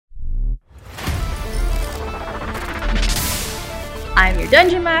I'm your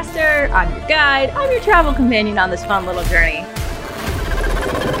dungeon master, I'm your guide, I'm your travel companion on this fun little journey.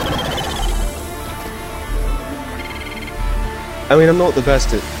 I mean, I'm not the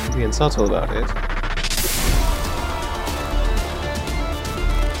best at being subtle about it.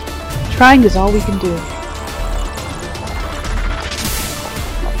 Trying is all we can do.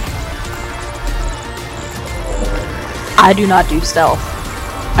 I do not do stealth.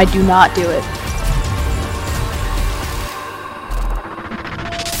 I do not do it.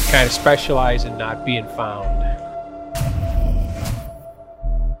 Kind of specialize in not being found.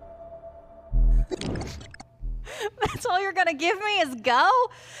 That's all you're gonna give me is go?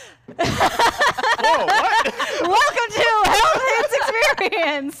 Whoa, what? Welcome to Health Hits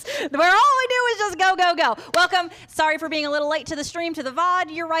Experience, where all we do is just go, go, go. Welcome. Sorry for being a little late to the stream, to the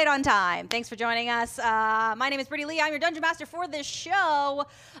VOD. You're right on time. Thanks for joining us. My name is Brittany Lee. I'm your Dungeon Master for this show.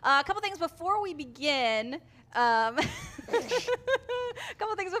 A couple things before we begin.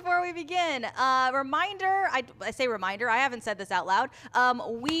 Couple things before we begin. Reminder, I say reminder, I haven't said this out loud.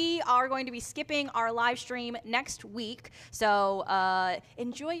 We are going to be skipping our live stream next week. So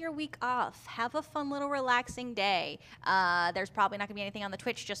enjoy your week off. Have a fun little relaxing day. There's probably not going to be anything on the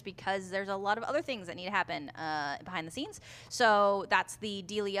Twitch just because there's a lot of other things that need to happen behind the scenes. So that's the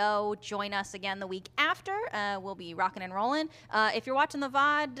dealio. Join us again the week after. We'll be rocking and rolling. If you're watching the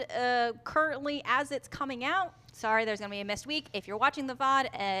VOD currently as it's coming out, sorry, there's going to be a missed week. If you're watching the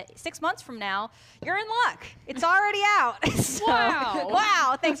VOD 6 months from now, you're in luck. It's already out. So,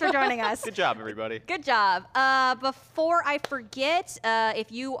 wow. Thanks for joining us. Good job, everybody. Good job. Before I forget, if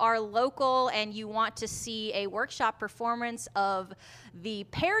you are local and you want to see a workshop performance of the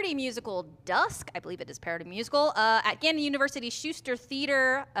parody musical Dusk, I believe it is parody musical, at Gannon University Schuster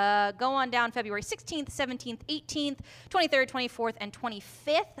Theater, go on down February 16th, 17th, 18th, 23rd, 24th, and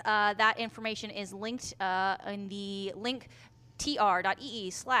 25th. That information is linked in the link tr.ee/hhxp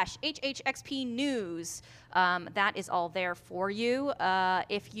news. That is all there for you.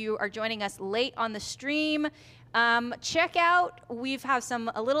 If you are joining us late on the stream, check out, a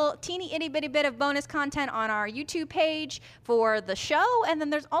little teeny itty bitty bit of bonus content on our YouTube page for the show, and then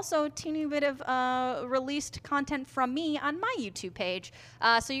there's also a teeny bit of released content from me on my YouTube page.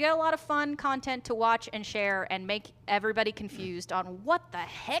 So you got a lot of fun content to watch and share and make everybody confused on what the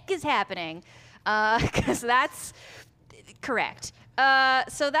heck is happening, because that's correct.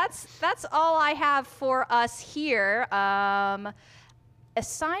 So that's all I have for us here.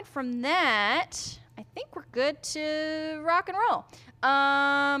 Aside from that, I think we're good to rock and roll.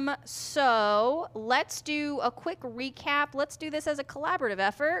 So let's do a quick recap. Let's do this as a collaborative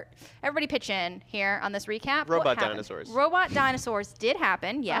effort. Everybody pitch in here on this recap. Robot dinosaurs. Robot dinosaurs did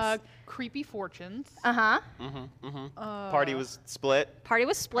happen, yes. Creepy fortunes. Uh-huh. Party was split. Party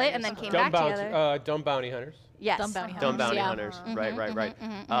was split and then came Dumb back together. Dumb bounty hunters. Yes. Dumb bounty Dumb bounty Yeah. hunters. Right.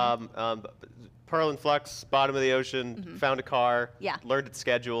 Pearl and Flux, bottom of the ocean, found a car. Yeah. Learned its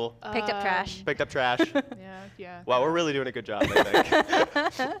schedule. Picked up trash. Picked up trash. Yeah. Wow, we're really doing a good job, I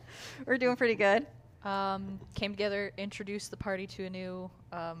think. We're doing pretty good. Came together, introduced the party to a new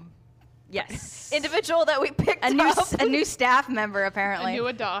Yes. individual that we picked A up. new staff member, A apparently. new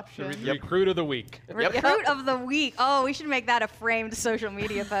adoption. Recruit of the week. Recruit of the week. Oh, we should make that a framed social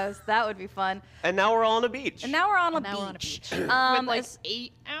media post. That would be fun. And now we're all on a beach. And now we're on a Now we're on a beach. beach. Um, With like as-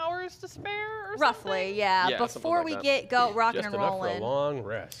 8 hours to spare or roughly, something? yeah. Yeah, something Before like we that. go rocking Just and enough for a rolling. long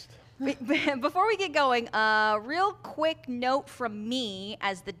rest. Before we get going, real quick note from me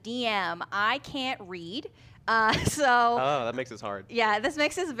as the DM. I can't read. So Oh, that makes us hard. yeah, this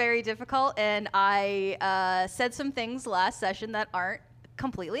makes this very difficult, and I said some things last session that aren't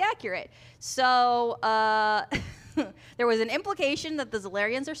completely accurate. So there was an implication that the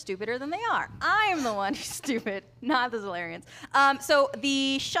Zolarians are stupider than they are. I am the one who's stupid, not the Zolarians. So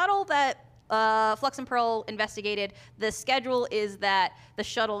the shuttle that Flux and Pearl investigated, the schedule is that the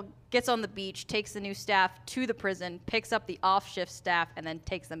shuttle gets on the beach, takes the new staff to the prison, picks up the off-shift staff, and then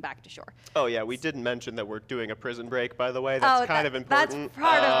takes them back to shore. Oh, yeah, we didn't mention that we're doing a prison break, by the way. That's kind of important. That's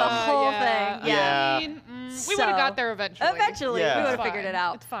part of the whole thing. yeah. I mean, we would have got there eventually. Eventually, Yeah. we would It's have figured it fine.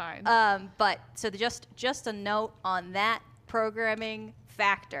 out. It's fine. But so just a note on that programming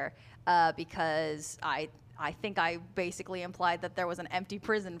factor, because I think I basically implied that there was an empty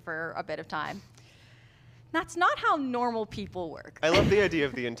prison for a bit of time. That's not how normal people work. I love the idea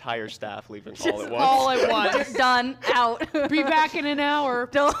of the entire staff leaving all at once. All at once. Done. Out. Be back in an hour.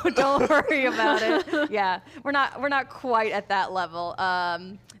 Don't worry about it. Yeah, we're not quite at that level.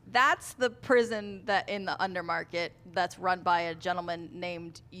 That's the prison that in the Undermarket that's run by a gentleman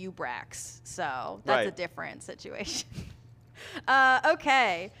named Ubrax. So that's a Right. different situation.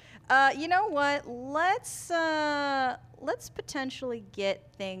 Okay. You know what? Let's potentially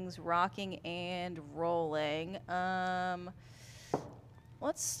get things rocking and rolling.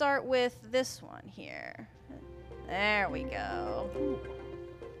 Let's start with this one here. There we go.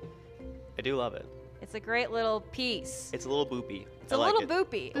 I do love it. It's a great little piece. It's a little boopy. It's a little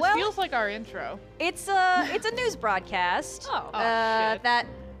boopy. This Well, feels like our intro. it's a news broadcast Oh, shit. that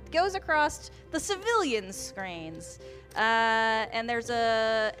goes across the civilian screens. And there's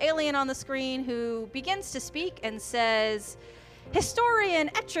a alien on the screen who begins to speak and says, historian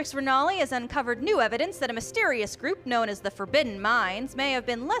Etrix Renali has uncovered new evidence that a mysterious group known as the Forbidden Minds may have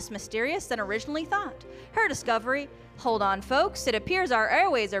been less mysterious than originally thought. Her discovery, hold on folks, it appears our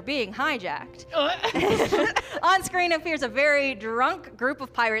airways are being hijacked. On screen appears a very drunk group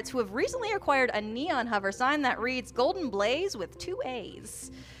of pirates who have recently acquired a neon hover sign that reads Golden Blaze with 2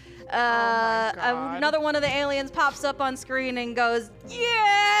 A's. God. Another one of the aliens pops up on screen and goes,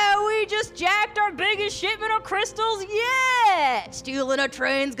 yeah, we just jacked our biggest shipment of crystals yet. Stealing a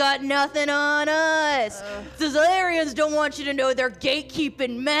train's got nothing on us. Those aliens don't want you to know they're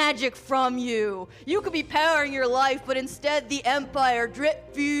gatekeeping magic from you. You could be powering your life, but instead the Empire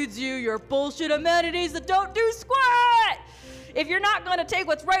drip feeds you your bullshit amenities that don't do squat. If you're not gonna take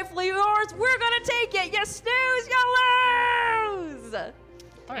what's rightfully yours, we're gonna take it. You snooze, you lose.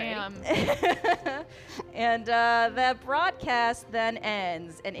 Damn. And the broadcast then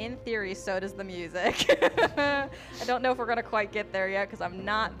ends, and in theory, so does the music. I don't know if we're gonna quite get there yet because I'm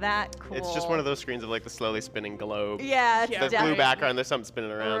not that cool. It's just one of those screens of like the slowly spinning globe. Yeah, it's Yeah, The blue definitely- background, there's something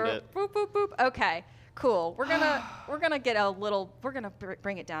spinning around it. Boop boop boop. Okay, cool. We're gonna get a little. We're gonna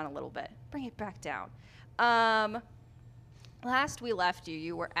bring it down a little bit. Bring it back down. Last we left you,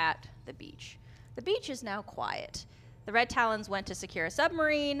 you were at the beach. The beach is now quiet. The Red Talons went to secure a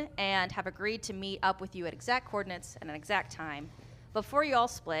submarine and have agreed to meet up with you at exact coordinates and an exact time. Before you all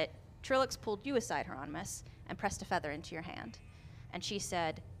split, Trilix pulled you aside, Hieronymus, and pressed a feather into your hand. And she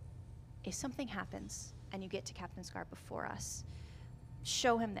said, if something happens and you get to Captain Scar before us,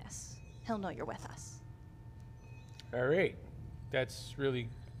 show him this. He'll know you're with us. All right. That's really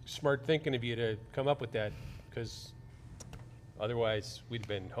smart thinking of you to come up with that, because otherwise we'd have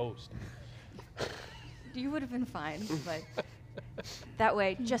been host. You would have been fine, but that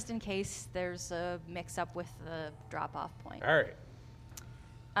way, just in case there's a mix-up with the drop-off point. All right.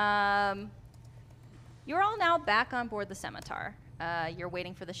 You're all now back on board the Scimitar. You're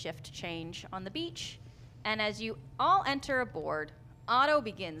waiting for the shift to change on the beach, and as you all enter aboard, Otto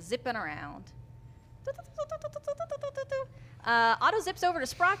begins zipping around. Otto zips over to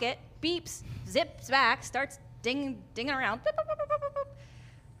Sprocket, beeps, zips back, starts dinging around.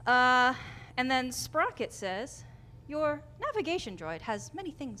 And then Sprocket says, your navigation droid has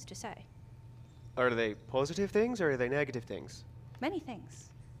many things to say. Are they positive things or are they negative things? Many things.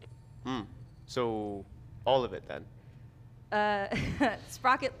 So, all of it then.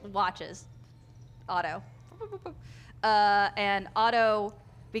 Sprocket watches Otto. And Otto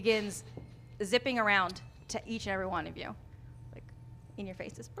begins zipping around to each and every one of you. Like, in your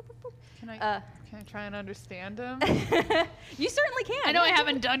faces. Can I try and understand him? You certainly can. I know I Yeah,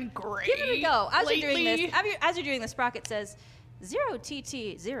 haven't done great. Give it a go. As you're doing lately. this, as you're doing this, Sprocket says,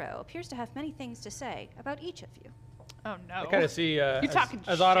 0TT0 appears to have many things to say about each of you. Oh no. I kind of see, talking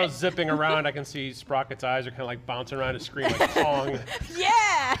as Otto's shit. zipping around, I can see Sprocket's eyes are kind of like bouncing around his screen like a song.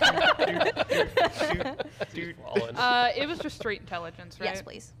 Yeah! Falling. It was just straight intelligence, right? Yes,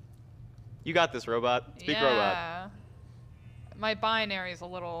 please. You got this, robot. Speak robot. Yeah. My binary is a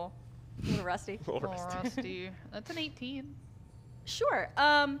little A little rusty. rusty. That's an 18. Sure.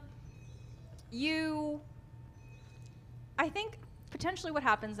 I think potentially what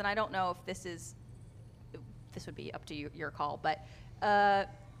happens, and I don't know if this would be up to you, your call, but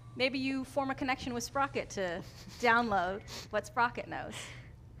maybe you form a connection with Sprocket to download what Sprocket knows.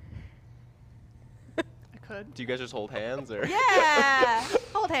 I could. Do you guys just hold hands or? Yeah!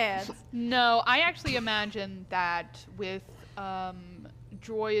 Hold hands. No, I actually imagine that with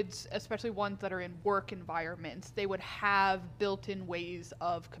droids, especially ones that are in work environments, they would have built-in ways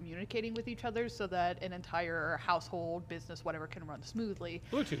of communicating with each other so that an entire household, business, whatever can run smoothly.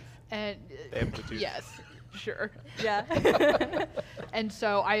 Bluetooth. And They have Bluetooth. yes, sure. Yeah. And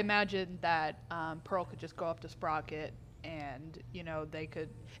so I imagine that Pearl could just go up to Sprocket and, you know, they could,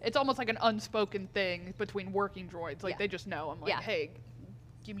 it's almost like an unspoken thing between working droids. Like Yeah. they just know. I'm like, Yeah. hey,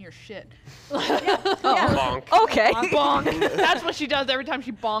 give me your shit. Yeah. Bonk. Okay. Bonk. That's what she does every time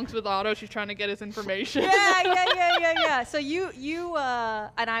she bonks with Otto. She's trying to get his information. Yeah. So you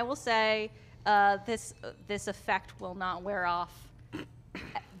and I will say this effect will not wear off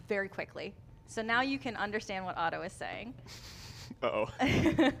very quickly. So now you can understand what Otto is saying. Uh-oh.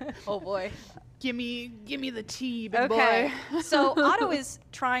 Oh boy. Gimme the tea, big Okay. boy. So Otto is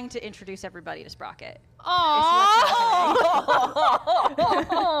trying to introduce everybody to Sprocket.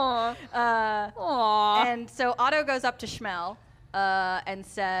 And so Otto goes up to Schmel and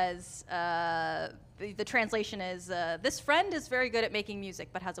says, the translation is, this friend is very good at making music,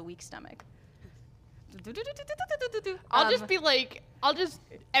 but has a weak stomach. I'll just be like,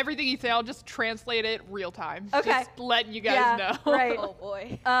 everything you say, I'll just translate it real time. Okay. Just letting you guys know. Right. Oh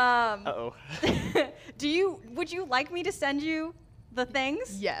boy. Uh-oh. Would you like me to send you the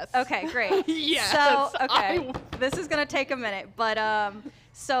things? Yes. Okay, great. Yes, So, okay. I- This is going to take a minute, but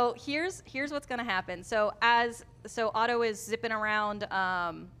so here's what's going to happen. So Otto is zipping around.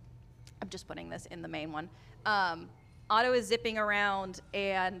 I'm just putting this in the main one. Otto is zipping around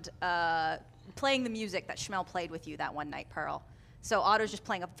and playing the music that Schmel played with you that one night, Pearl. So Otto's just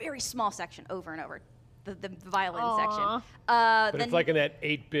playing a very small section over and over, the violin section. But then it's like in that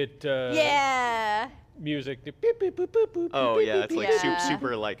 8-bit yeah. music. The beep, beep, boop, boop, boop, Oh, beep, yeah, beep, it's beep. like Yeah.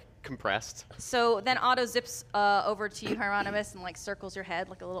 super like compressed. So then Otto zips over to you, Hieronymus, and like circles your head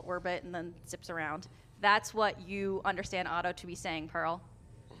like a little orbit, and then zips around. That's what you understand Otto to be saying, Pearl.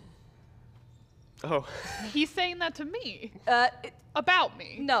 Oh. He's saying that to me. It- About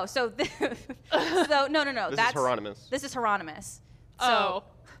me. no, so so no. This is That's Hieronymus. This is Hieronymus. So Oh.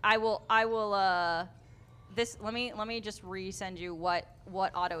 I will. This. Let me just resend you what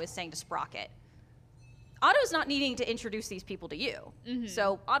Otto is saying to Sprocket. Otto's not needing to introduce these people to you.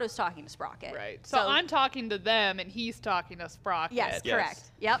 So Otto's talking to Sprocket. Right. So I'm talking to them, and he's talking to Sprocket. Yes, Yes.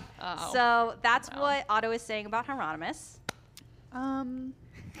 correct. Yep. Oh. So that's what Otto is saying about Hieronymus.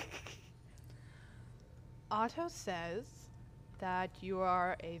 Otto says that you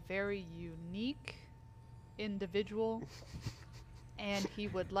are a very unique individual, and he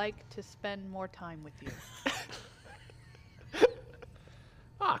would like to spend more time with you.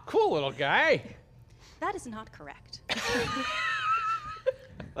 Ah, cool little guy. That is not correct.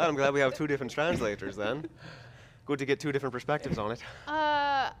 Well, I'm glad we have two different translators then. Good to get two different perspectives on it.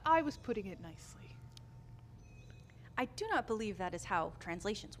 I was putting it nicely. I do not believe that is how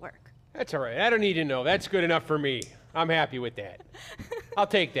translations work. That's all right. I don't need to know. That's good enough for me. I'm happy with that. I'll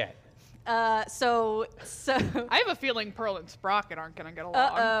take that. So I have a feeling Pearl and Sprocket aren't going to get along.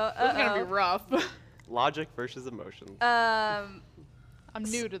 Uh-oh, This is going to be uh-oh. rough. Logic versus emotion. I'm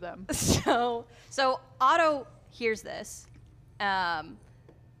new to them. so Otto hears this, and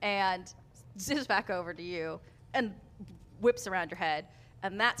zips back over to you and whips around your head,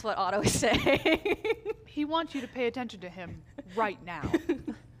 and that's what Otto is saying. He wants you to pay attention to him right now.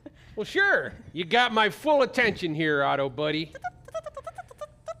 Well, sure. You got my full attention here, Otto, buddy.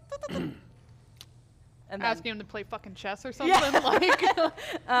 And then, Asking him to play fucking chess or something. Like,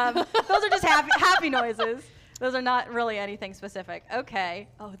 those are just happy noises. Those are not really anything specific. Okay.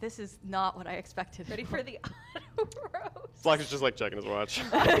 Oh, this is not what I expected. Ready for the auto roast? Flock is just like checking his watch.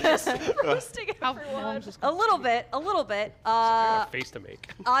 Just roasting how everyone. Holmes is A little bit. I got a face to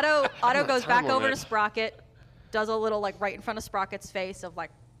make. Otto goes time back over to limit. Sprocket, does a little like right in front of Sprocket's face of like,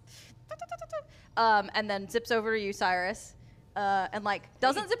 and then zips over to you, Cyrus, and like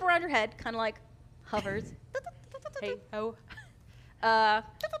doesn't zip around your head, kind of like hovers. Hey, oh, Uh,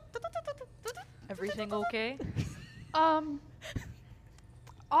 everything okay?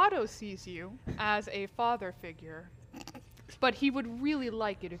 Otto sees you as a father figure, but he would really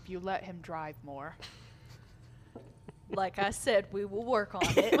like it if you let him drive more. Like I said, we will work on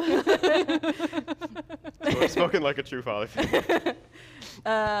it. We're spoken like a true father.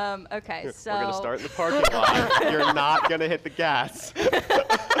 okay, so We're gonna start in the parking lot. You're not gonna hit the gas.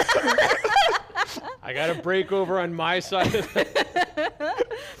 I got a break over on my side of the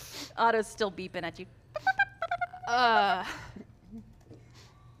Otto's still beeping at you.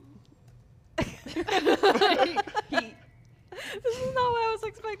 This is not what I was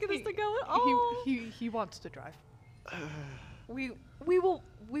expecting this to go at all. He wants to drive. we will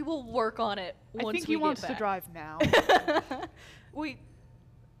work on it once I think we he wants get to back. drive now.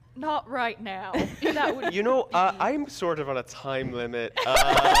 Not right now. That would You know, I'm sort of on a time limit.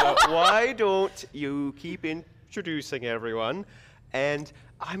 Why don't you keep introducing everyone? And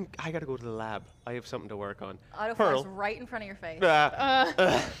I gotta go to the lab. I have something to work on. Otto Pearl. flies right in front of your face. Ah,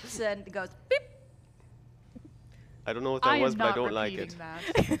 And goes beep. I don't know what that I was, am but I not don't like it.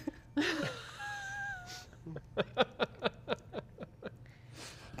 repeating that.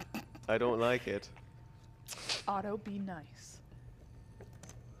 I don't like it. Otto, be nice.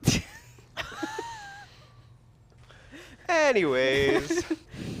 Anyways,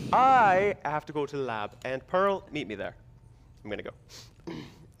 I have to go to the lab, and Pearl, meet me there. I'm gonna go.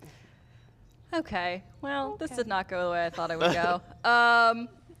 Okay. Well, this did not go the way I thought it would go.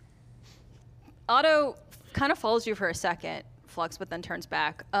 Otto kind of follows you for a second, Flux, but then turns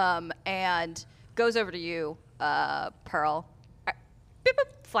back and goes over to you, Pearl. Beep, beep,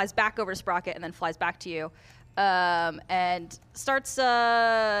 flies back over to Sprocket and then flies back to you and starts doing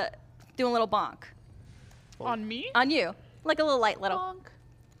a little bonk On me? on you. Like a little light little. Bonk.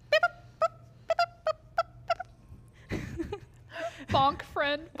 Bonk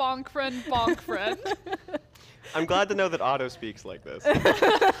friend, bonk friend, bonk friend. I'm glad to know that Otto speaks like this.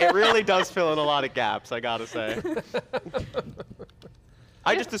 It really does fill in a lot of gaps, I gotta say.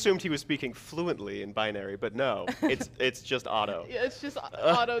 I just assumed he was speaking fluently in binary, but no, it's just Otto. Yeah, it's just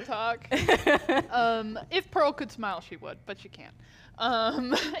auto talk. If Pearl could smile, she would, but she can't.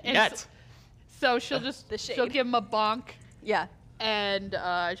 And Yet. So she'll just The she'll shade. give him a bonk, Yeah. and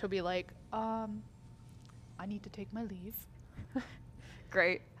she'll be like, I need to take my leave.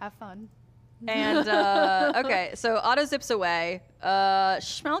 Great. Have fun. And okay, so Otto zips away.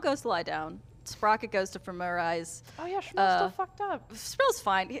 Schmel goes to lie down. Sprocket goes to familiarize. Oh yeah, Schmel's still fucked up. Schmel's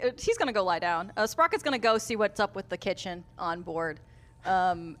fine. He's gonna go lie down. Sprocket's gonna go see what's up with the kitchen on board,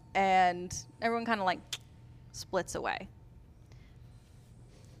 and everyone kind of like splits away.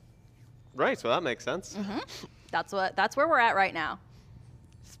 Right, so that makes sense. That's where we're at right now.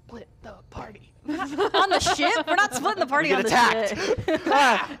 Split the party. On the ship, we're not splitting the party We on get the ship.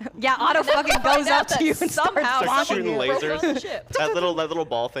 Yeah, Otto fucking goes up to you and somehow starts Starts bonking shooting you. lasers. on the ship. That little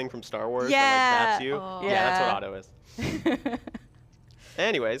ball thing from Star Wars Yeah. that like zaps you. Oh. Yeah, that's Yeah. what Otto is.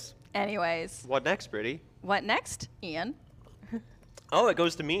 Anyways, Anyways, what next, Brittany? what next, Ian? Oh, it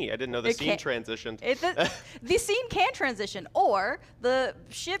goes to me. I didn't know the It scene can't- transitioned. The scene can transition, or the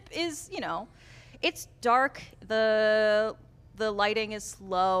ship is, it's dark. The lighting is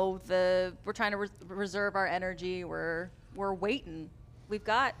low. We're trying to reserve our energy. We're waiting. We've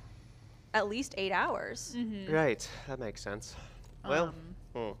got at least 8 hours. Right, that makes sense. Well,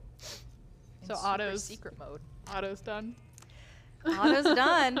 So Super Otto's secret mode. Otto's done. Otto's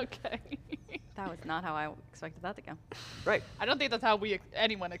done. Okay. That was not how I expected that to go. right. I don't think that's how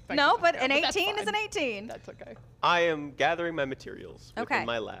anyone expected. No, it to but go, an that's 18 is an fine. 18. That's okay. I am gathering my materials Okay. within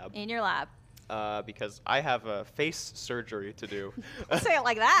my lab In your lab. because I have a face surgery to do. Say it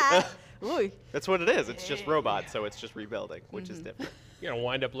like that. Ooh. That's what it is. It's just robots, so it's just rebuilding, which is different. You're gonna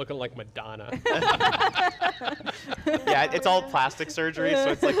wind up looking like Madonna. Yeah, it's all plastic surgery, so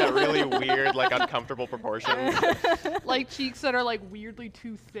it's like that really weird, like uncomfortable proportions. Like cheeks that are like weirdly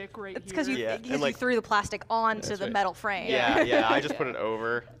too thick right It's because here. you, Yeah, because and you like- threw the plastic onto That's the right. metal frame. Yeah, I just put it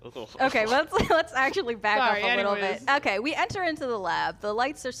over. Okay, let's actually back Sorry, up a little anyways. bit. Okay, we enter into the lab. The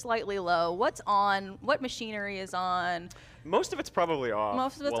lights are slightly low. What's on? What machinery is on? Most of it's probably off.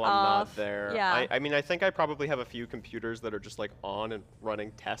 Most of it's while I'm off, not there. yeah. I mean, I think I probably have a few computers that are just like on and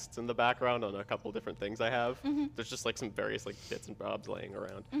running tests in the background on a couple different things I have. Mm-hmm. There's just like some various like bits and bobs laying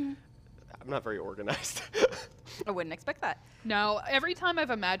around. I'm not very organized. I wouldn't expect that. No, every time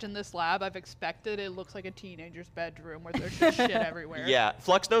I've imagined this lab, I've expected it looks like a teenager's bedroom where there's just shit everywhere. Yeah,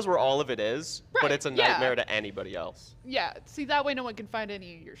 Flux knows where all of it is, but Right, it's a yeah. nightmare to anybody else. Yeah, see, that way no one can find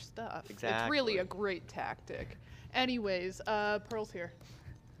any of your stuff. It's really Exactly. a great tactic. Anyways, Pearl's here.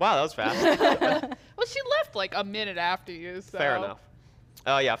 Wow, that was fast. Well, she left like a minute after you, so. Fair enough.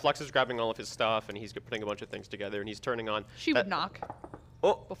 Yeah, Flux is grabbing all of his stuff and he's putting a bunch of things together and he's turning on. She would knock.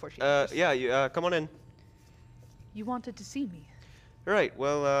 Oh, before she enters. yeah, you, come on in. You wanted to see me. Right,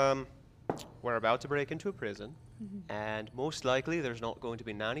 well, we're about to break into a prison, and most likely there's not going to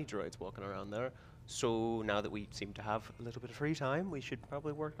be nanny droids walking around there. So now that we seem to have a little bit of free time, we should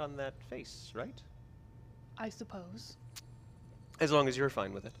probably work on that face, right? I suppose. As long as you're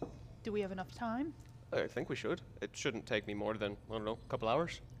fine with it. Do we have enough time? I think we should. It shouldn't take me more than, I don't know, a couple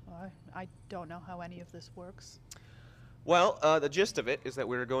hours. I don't know how any of this works. Well, the gist of it is that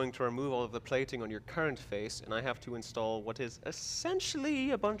we're going to remove all of the plating on your current face, and I have to install what is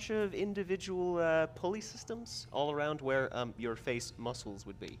essentially a bunch of individual pulley systems all around where your face muscles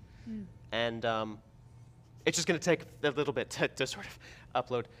would be. And it's just going to take a little bit to sort of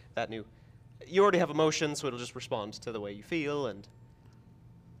upload that new. You already have emotions, so it'll just respond to the way you feel, and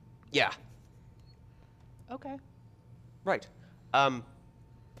yeah, Okay. right.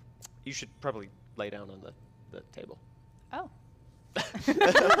 You should probably lay down on the table. Oh.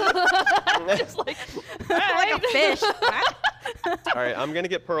 Just like, Like a fish. All right, I'm gonna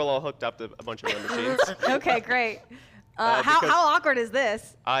get Pearl all hooked up to a bunch of my machines. Okay, great. Because- How awkward is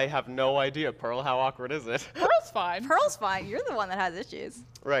this? I have no idea, Pearl. How awkward is it? Pearl's fine. Pearl's fine. You're the one that has issues.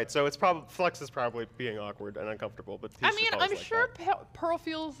 Right, so it's probably Flux is probably being awkward and uncomfortable, but he's I just mean, always I'm like sure that. Pearl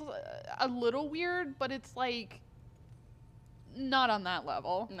feels a little weird, but it's like Not on that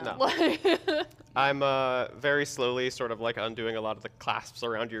level. No. Like- I'm very slowly sort of like undoing a lot of the clasps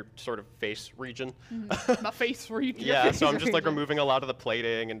around your sort of face region. My face region. Yeah, so I'm just like removing a lot of the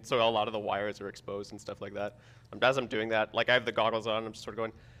plating, and so a lot of the wires are exposed and stuff like that. As I'm doing that, like I have the goggles on, I'm just sort of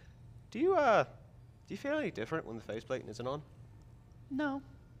going, do you feel any different when the faceplate isn't on? No,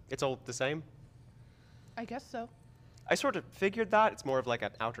 It's all the same? I guess so. I sort of figured that. It's more of like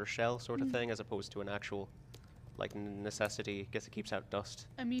an outer shell sort of thing as opposed to an actual like necessity. Guess it keeps out dust.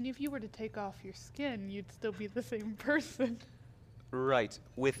 I mean, if you were to take off your skin, you'd still be the same person. Right.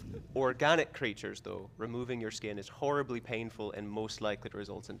 With organic creatures, though, removing your skin is horribly painful and most likely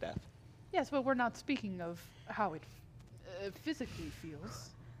results in death. Yes, but we're not speaking of how it physically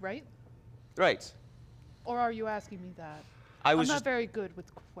feels, right? Right. Or are you asking me that? I I'm was not just very good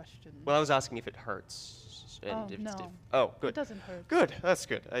with questions. well, I was asking if it hurts. And Oh, if it's no. oh, good. It doesn't hurt. Good. That's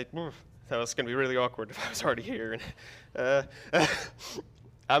good. That was gonna be really awkward if I was already here.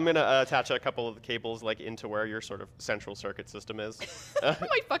 I'm gonna attach a couple of the cables like into where your sort of central circuit system is.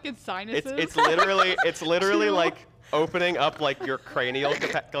 My fucking sinuses. It's literally like opening up like your cranial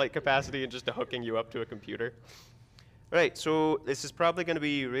capacity and just hooking you up to a computer. Right. So this is probably gonna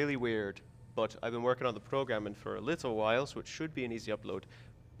be really weird, but I've been working on the programming for a little while, so it should be an easy upload.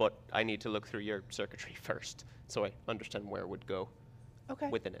 But I need to look through your circuitry first, so I understand where it would go Okay.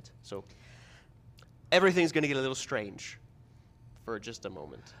 within it. So everything's going to get a little strange for just a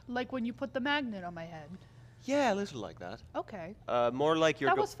moment. Like when you put the magnet on my head. Yeah, a little like that. Okay. More like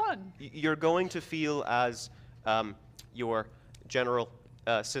That was fun. You're going to feel as your general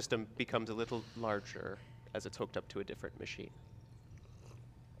system becomes a little larger as it's hooked up to a different machine.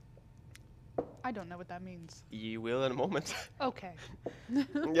 I don't know what that means. You will in a moment. Okay.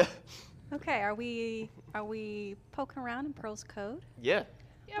 Yeah. Okay, are we poking around in Pearl's code? Yeah.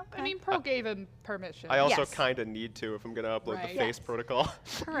 Yep. I Okay. mean, Pro gave him permission. I also Yes. kind of need to if I'm going to upload Right. the face Yes. protocol.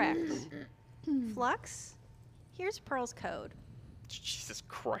 Correct. Flux, here's Pearl's code. Jesus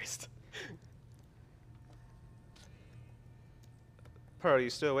Christ. Pearl, are you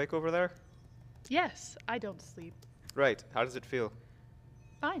still awake over there? Yes, I don't sleep. Right. How does it feel?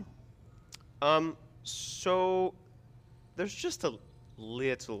 Fine. So there's just a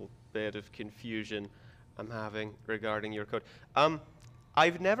little bit of confusion I'm having regarding your code.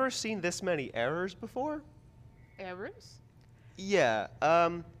 I've never seen this many errors before. Errors? Yeah,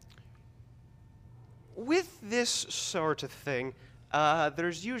 with this sort of thing,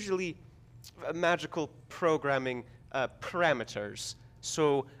 there's usually magical programming parameters.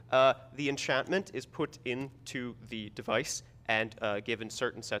 So the enchantment is put into the device and given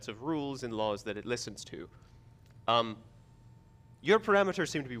certain sets of rules and laws that it listens to. Your parameters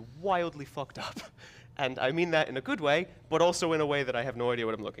seem to be wildly fucked up. And I mean that in a good way, but also in a way that I have no idea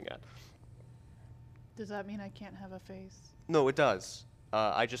what I'm looking at. Does that mean I can't have a face? No, it does.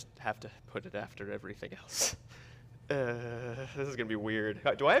 I just have to put it after everything else. This is gonna be weird.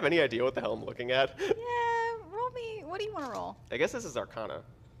 Do I have any idea what the hell I'm looking at? Yeah, roll me. What do you want to roll? I guess this is Arcana.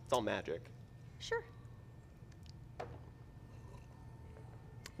 It's all magic. Sure.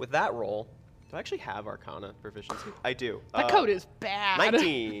 With that roll, do I actually have Arcana proficiency? I do. That code is bad.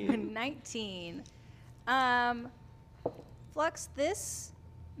 19. 19. Flux, this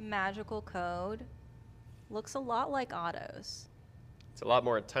magical code looks a lot like Otto's. It's a lot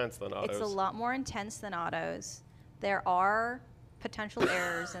more intense than Otto's. It's a lot more intense than Otto's. There are potential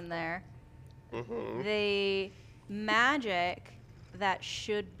errors in there. Mm-hmm. The magic that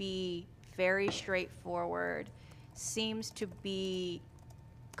should be very straightforward seems to be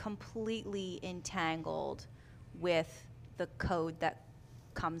completely entangled with the code that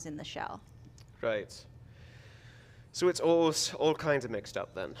comes in the shell. Right. So it's all kinds of mixed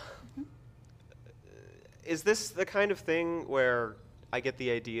up then. Mm-hmm. Is this the kind of thing where I get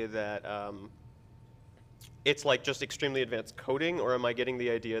the idea that it's like just extremely advanced coding, or am I getting the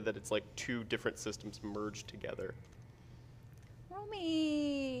idea that it's like two different systems merged together? Roll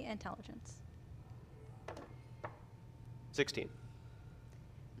me intelligence. 16.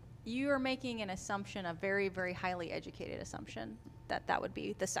 You are making an assumption, a very, very highly educated assumption, that would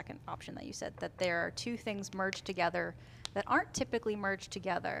be the second option that you said, that there are two things merged together that aren't typically merged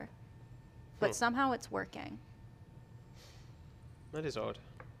together, but somehow it's working. That is odd.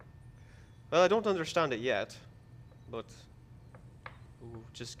 Well, I don't understand it yet, but we'll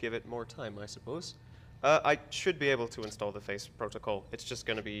just give it more time, I suppose. I should be able to install the face protocol. It's just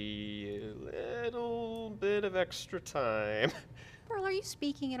going to be a little bit of extra time. Pearl, are you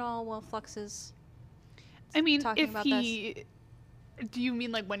speaking at all while Flux is I mean, talking if about he. Do you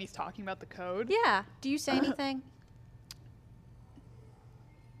mean like when he's talking about the code? Yeah. Do you say anything?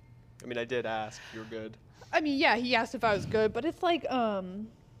 I mean, I did ask. You're good. I mean, yeah, he asked if I was good, but it's like,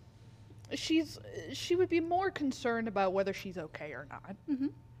 she would be more concerned about whether she's okay or not. Mm-hmm.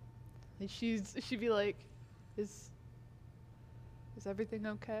 Like, she'd be like, is everything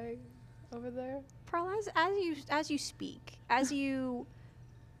okay over there? Pearl, as you speak, as you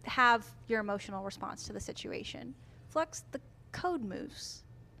have your emotional response to the situation, Flux, the code moves.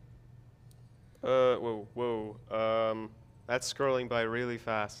 Whoa. That's scrolling by really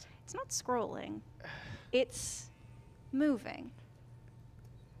fast. It's not scrolling. It's moving.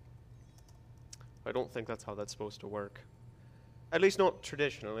 I don't think that's how that's supposed to work. At least not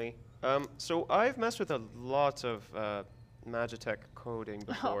traditionally. So I've messed with a lot of Magitech coding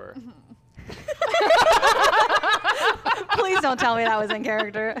before. Please don't tell me that was in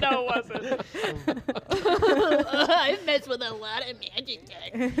character. No, it wasn't. I mess with a lot of magic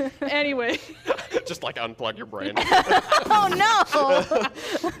tech. Anyway. Just like unplug your brain. Oh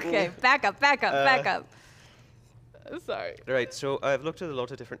no! Okay, back up. Sorry. Right, so I've looked at a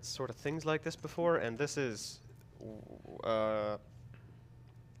lot of different sort of things like this before, and this is,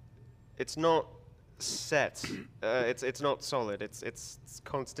 it's not set. It's not solid. It's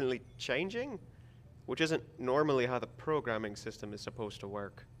constantly changing, which isn't normally how the programming system is supposed to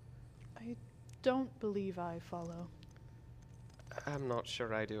work. I don't believe I follow. I'm not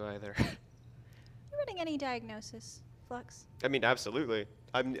sure I do either. You running any diagnosis, Flux? I mean, absolutely.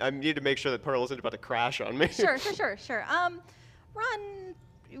 I need to make sure that Pearl isn't about to crash on me. Sure. Run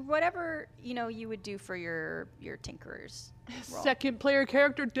whatever you would do for your tinkerers. Roll. Second player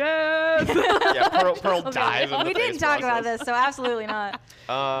character death. Yeah, Pearl dies in the We face didn't talk about process. this, so absolutely not.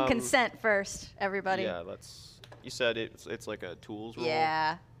 Um, Consent first, everybody. Yeah, you said it's like a tools roll.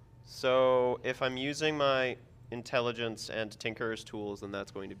 Yeah. So if I'm using my intelligence and tinkerer's tools, then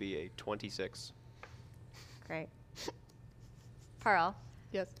that's going to be a 26. Great. Pearl,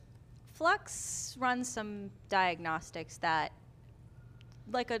 Yes. Flux runs some diagnostics that,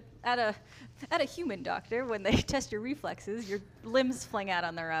 like at a human doctor, when they test your reflexes, your limbs fling out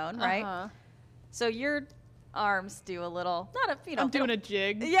on their own, right? Uh-huh. So your arms do a little, not a, I'm they doing don't- a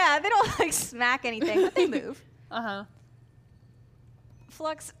jig. Yeah, they don't like smack anything, but they move. Uh-huh.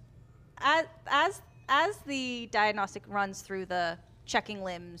 Flux, as the diagnostic runs through the checking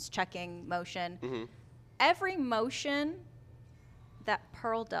limbs, checking motion, Mm-hmm. every motion that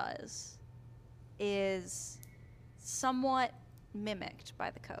Pearl does is somewhat mimicked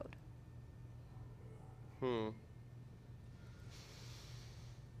by the code.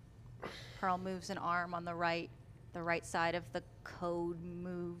 Pearl moves an arm on the right side of the code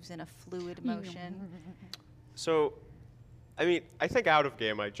moves in a fluid motion. So, I mean, I think out of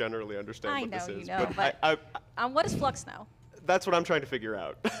game I generally understand I what know this you is, know, but but what does Flux know? that's what I'm trying to figure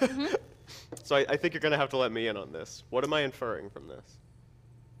out. Mm-hmm. So I think you're going to have to let me in on this. What am I inferring from this?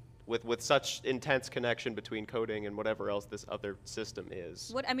 With such intense connection between coding and whatever else this other system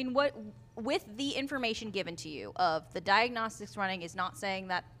is. What with the information given to you of the diagnostics running is not saying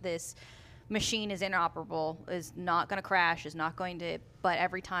that this machine is inoperable, is not going to crash, is not going to, but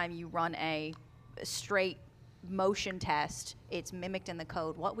every time you run a straight motion test, it's mimicked in the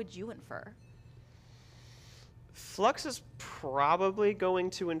code. What would you infer? Flux is probably going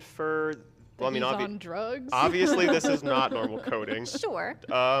to infer. Well, I mean, He's on drugs. obviously this is not normal coding. Sure.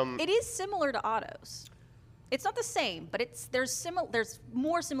 It is similar to Otto's. It's not the same, but there's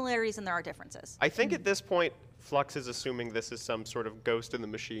more similarities than there are differences. I think at this point, Flux is assuming this is some sort of ghost in the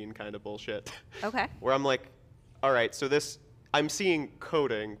machine kind of bullshit. Okay. Where I'm like, all right, so I'm seeing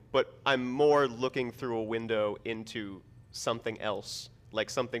coding, but I'm more looking through a window into something else, like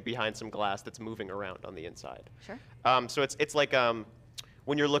something behind some glass that's moving around on the inside. Sure. So it's like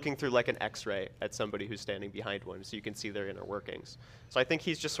when you're looking through like an X-ray at somebody who's standing behind one, so you can see their inner workings. So I think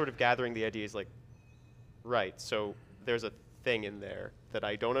he's just sort of gathering the ideas, like, right, so there's a thing in there that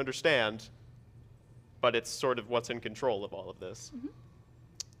I don't understand, but it's sort of what's in control of all of this. Mm-hmm.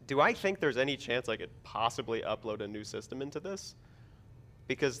 Do I think there's any chance I could possibly upload a new system into this?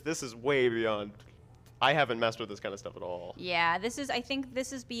 Because this is way beyond. I haven't messed with this kind of stuff at all. Yeah, I think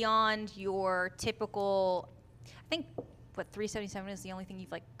this is beyond your typical. I think 377 is the only thing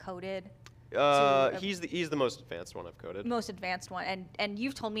you've like coded. He's the most advanced one I've coded. Most advanced one, and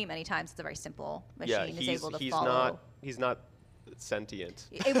you've told me many times it's a very simple machine. Yeah, is able to he's follow. not sentient.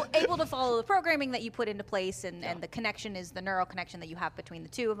 able to follow the programming that you put into place, and the connection is the neural connection that you have between the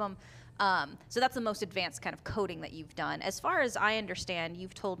two of them. So that's the most advanced kind of coding that you've done. As far as I understand,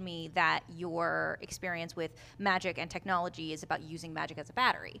 you've told me that your experience with magic and technology is about using magic as a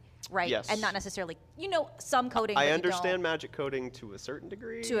battery, right? Yes. And not necessarily, some coding. I but you understand don't. magic coding to a certain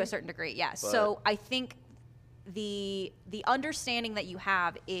degree. To a certain degree, yeah. But- So I think the understanding that you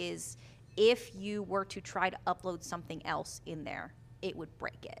have is if you were to try to upload something else in there, it would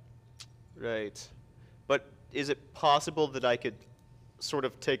break it. Right. But is it possible that I could sort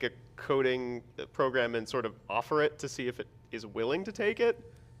of take a coding program and sort of offer it to see if it is willing to take it?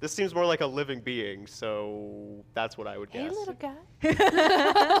 This seems more like a living being, so that's what I would guess. Hey, little guy.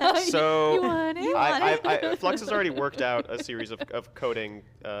 So You want it? Flux has already worked out a series of coding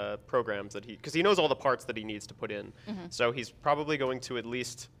programs that because he knows all the parts that he needs to put in. So he's probably going to at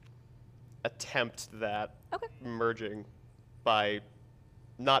least attempt that merging by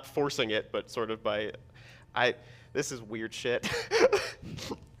not forcing it, but sort of by, this is weird shit.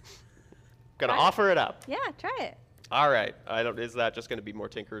 Gonna offer it up. Yeah, try it. All right. Is that just gonna be more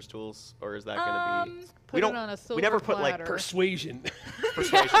Tinker's tools, or is that gonna be? Put it on a silver We never put like platter. Persuasion.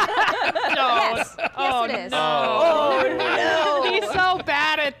 persuasion. Yes, yes it is. Oh, He's so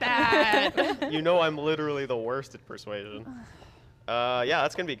bad at that. You know I'm literally the worst at persuasion. Yeah,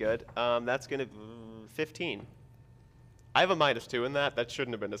 that's gonna be good. That's gonna 15. I have a -2 in that. That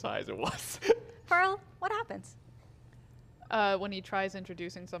shouldn't have been as high as it was. Pearl, what happens? When he tries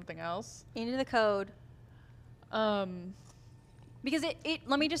introducing something else. Into the code. Because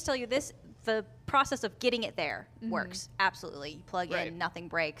let me just tell you this, the process of getting it there works. Absolutely. You plug Right. in, nothing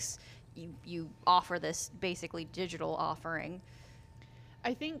breaks. You offer this basically digital offering.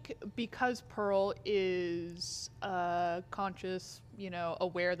 I think because Pearl is conscious,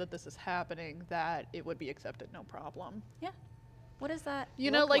 aware that this is happening, that it would be accepted no problem. Yeah. What does that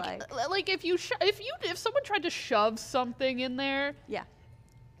You look know, like if someone tried to shove something in there, Yeah.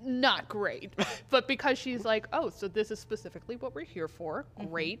 not great. But because she's like, oh, so this is specifically what we're here for.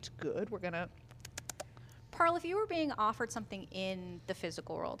 Great, good. We're gonna. Pearl, if you were being offered something in the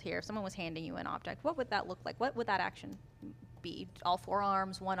physical world here, if someone was handing you an object, what would that look like? What would that action be? All 4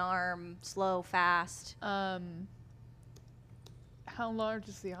 arms, 1 arm, slow, fast? How large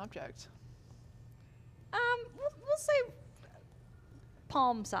is the object? We'll say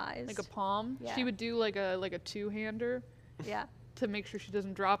palm size. Like a palm? Yeah. She would do like a two-hander Yeah. to make sure she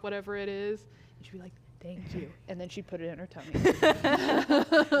doesn't drop whatever it is. And she'd be like, thank you. And then she'd put it in her tummy.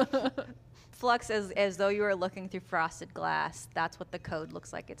 Flux, as though you were looking through frosted glass, that's what the code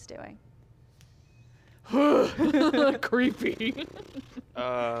looks like it's doing. Creepy.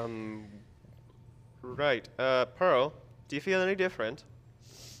 Right. Pearl, do you feel any different?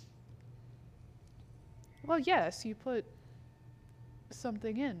 Well, yes, you put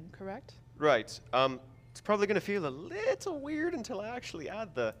something in, correct? Right. It's probably going to feel a little weird until I actually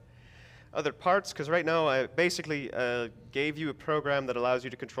add the other parts, because right now I basically gave you a program that allows you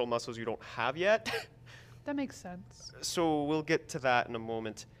to control muscles you don't have yet. That makes sense. So we'll get to that in a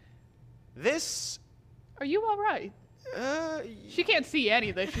moment. This, Are you all right? She can't see any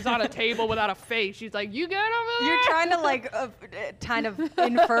of this. She's on a table without a face. She's like, you good over there? You're trying to kind of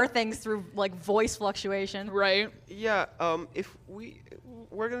infer things through like voice fluctuation. Right. yeah, if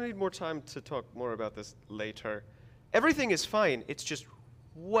we're going to need more time to talk more about this later. Everything is fine. It's just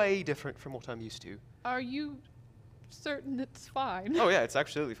way different from what I'm used to. Are you certain it's fine? Oh yeah, it's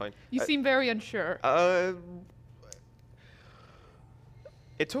absolutely fine. You seem very unsure.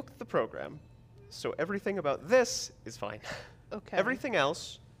 It took the program, so everything about this is fine. Okay. Everything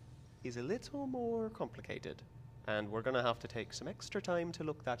else is a little more complicated, and we're going to have to take some extra time to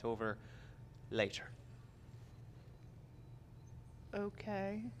look that over later.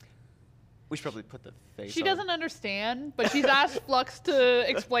 Okay. We should probably put the face She on. doesn't understand, but she's asked Flux to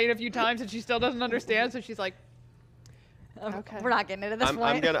explain a few times, and she still doesn't understand. So she's like, okay. We're not getting into this I'm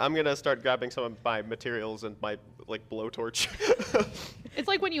point. gonna start grabbing some of my materials and my blowtorch. it's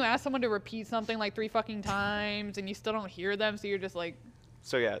like when you ask someone to repeat something like 3 fucking times, and you still don't hear them, so you're just like,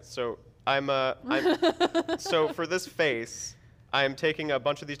 So yeah, so so for this face, I'm taking a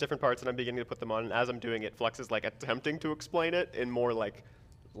bunch of these different parts and I'm beginning to put them on, and as I'm doing it, Flux is like attempting to explain it in more like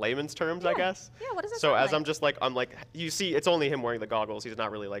layman's terms, I guess. Yeah, what does that So sound as like? I'm just like, you see, it's only him wearing the goggles. He's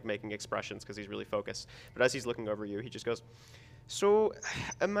not really like making expressions because he's really focused. But as he's looking over you, he just goes, so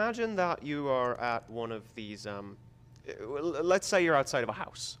imagine that you are at one of these, let's say you're outside of a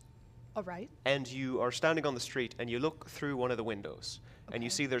house. all right. And you are standing on the street and you look through one of the windows and you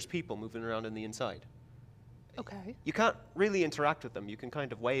see there's people moving around in the inside. Okay. You can't really interact with them. You can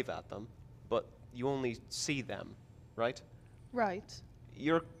kind of wave at them, but you only see them, right? Right.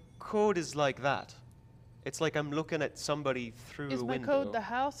 Your code is like that. It's like I'm looking at somebody through Is a my window. code the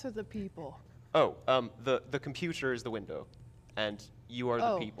house or the people? Oh, the computer is the window, and you are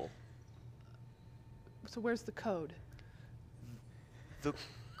Oh. the people. So where's the code? The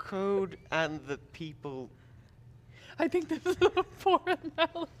code and the people. I think this is a poor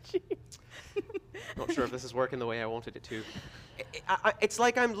analogy. Not sure if this is working the way I wanted it to. It's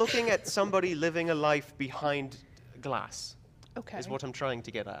like I'm looking at somebody living a life behind glass. Okay. Is what I'm trying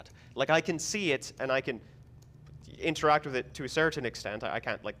to get at. Like I can see it and I can interact with it to a certain extent. I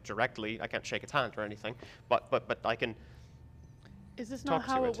can't like directly. I can't shake its hand or anything. But I can. Is this not talk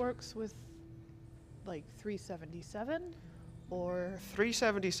to how it. it works with, like, 377? Or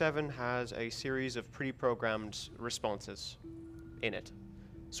 377 has a series of pre-programmed responses in it.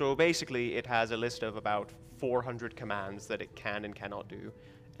 So basically, it has a list of about 400 commands that it can and cannot do,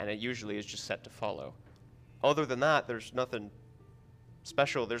 and it usually is just set to follow. Other than that, there's nothing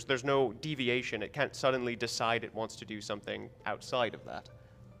special. There's no deviation. It can't suddenly decide it wants to do something outside of that.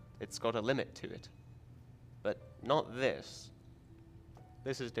 It's got a limit to it. But not this.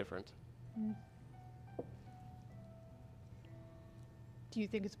 This is different. do you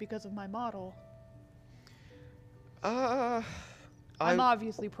think it's because of my model? I'm I'm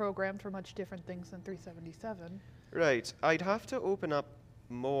obviously programmed for much different things than 377. Right. I'd have to open up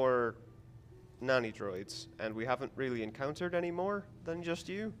more nanny droids, and we haven't really encountered any more than just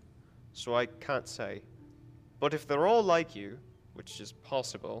you, so I can't say. But if they're all like you, which is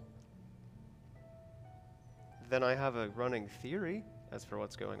possible, then I have a running theory as for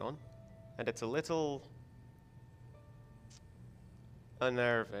what's going on, and it's a little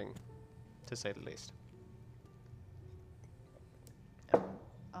unnerving, to say the least. Am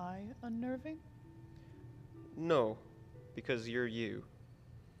I unnerving? No, because you're you.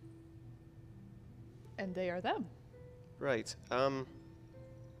 And they are them. Right. I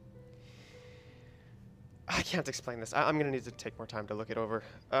can't explain this. I'm gonna need to take more time to look it over.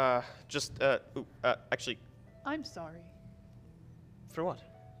 Actually, I'm sorry. for what?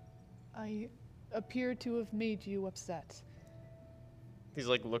 I appear to have made you upset. He's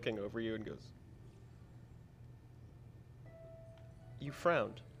like looking over you and goes, "You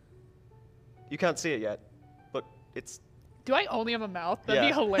frowned. You can't see it yet, but it's." Do I only have a mouth? That'd Yeah.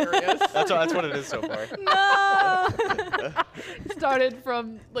 be hilarious. That's what it is so far. No. Started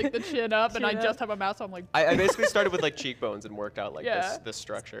from like the chin up, and I Chin up. just have a mouth, so I'm like, I basically started with like cheekbones and worked out like Yeah. this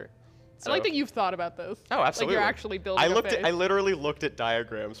structure. I like So- that you've thought about this. Oh, absolutely. Like you're actually building a face. I literally looked at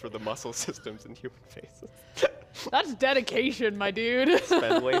diagrams for the muscle systems in human faces. That's dedication, my dude.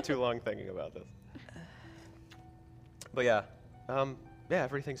 Spent way too long thinking about this. But yeah,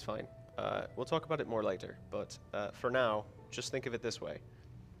 everything's fine. We'll talk about it more later, but for now, just think of it this way.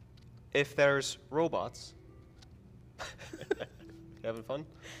 If there's robots, you having fun?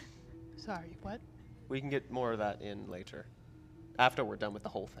 Sorry, what? We can get more of that in later, after we're done with the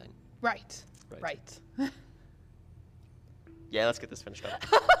whole thing. Right. Right. Right. Yeah, let's get this finished up.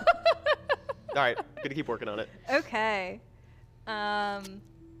 All right, gonna keep working on it. Okay.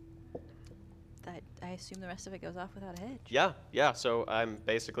 I assume the rest of it goes off without a hitch. Yeah. So I'm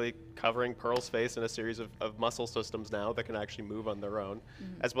basically covering Pearl's face in a series of muscle systems now that can actually move on their own,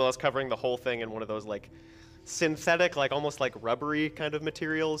 as well as covering the whole thing in one of those like synthetic, like almost like rubbery kind of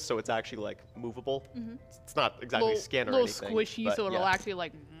materials, so it's actually like movable. It's not exactly skin or little anything. squishy, but so it'll yeah. actually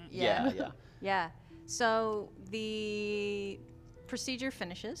like. Yeah. Yeah. So the procedure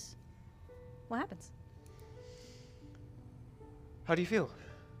finishes. What happens? How do you feel?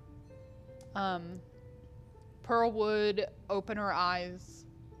 Pearl would open her eyes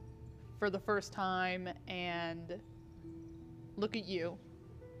for the first time and look at you.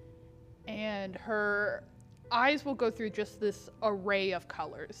 And her eyes will go through just this array of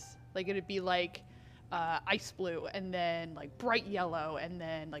colors. Like it'd be like ice blue, and then like bright yellow, and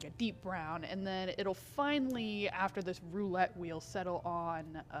then like a deep brown, and then it'll finally, after this roulette wheel, settle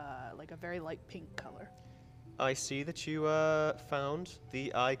on like a very light pink color. I see that you found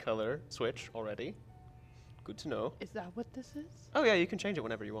the eye color switch already. Good to know. Is that what this is? Oh yeah, you can change it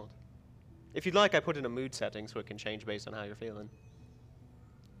whenever you want. If you'd like, I put in a mood setting so it can change based on how you're feeling.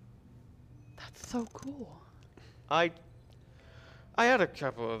 That's so cool. I had a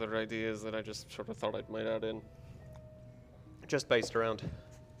couple other ideas that I just sort of thought I might add in. Just based around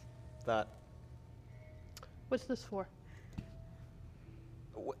that. What's this for?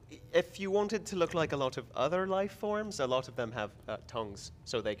 If you wanted to look like a lot of other life forms, a lot of them have tongues,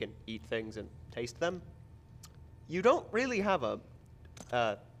 so they can eat things and taste them. You don't really have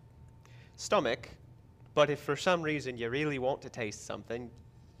a stomach, but if for some reason you really want to taste something,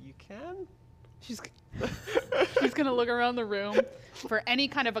 you can. She's gonna look around the room for any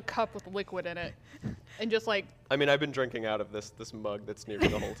kind of a cup with liquid in it, and just like. I mean, I've been drinking out of this mug that's near me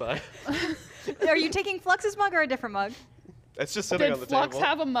the whole time. Are you taking Flux's mug or a different mug? It's just sitting Did on the Flux table.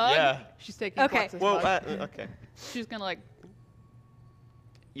 have a mug? Yeah. She's taking Okay. Flux's Well, mug. okay. She's gonna like.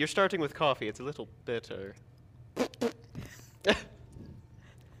 You're starting with coffee. It's a little bitter.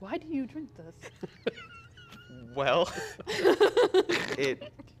 Why do you drink this? Well,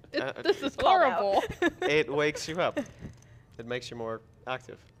 it This is horrible. it wakes you up. It makes you more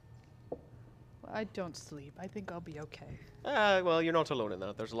active. I don't sleep. I think I'll be okay. Well, you're not alone in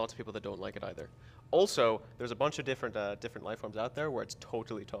that. There's lots of people that don't like it either. Also, there's a bunch of different life forms out there where it's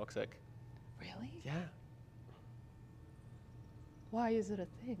totally toxic. Really? Yeah. Why is it a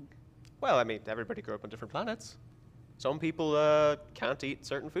thing? Well, I mean, everybody grew up on different planets. Some people can't eat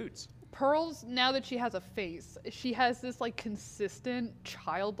certain foods. Pearls, now that she has a face, she has this like consistent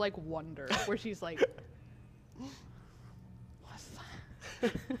childlike wonder where she's like, what's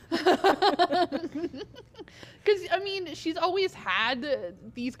that? Because, I mean, she's always had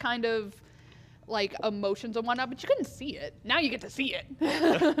these kind of like emotions and whatnot, but you couldn't see it. Now you get to see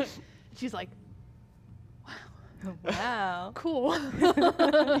it. She's like, Wow. cool.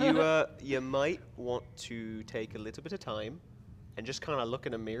 You might want to take a little bit of time and just kind of look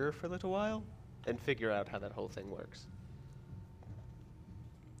in a mirror for a little while and figure out how that whole thing works.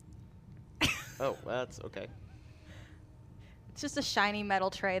 Oh, that's okay. It's just a shiny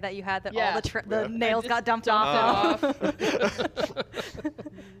metal tray that you had that Yeah. all the Yeah. nails I got just dumped off. off.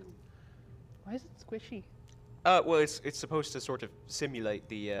 Why is it squishy? Well, it's supposed to sort of simulate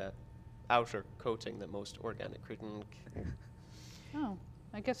the outer coating that most organic Oh,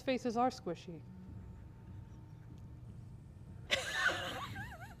 I guess faces are squishy.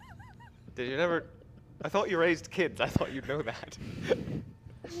 Did you never? I thought you raised kids. I thought you'd know that.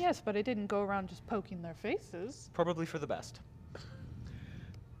 Yes, but I didn't go around just poking their faces. Probably for the best.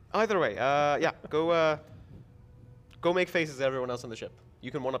 Either way, yeah, go make faces at everyone else on the ship. You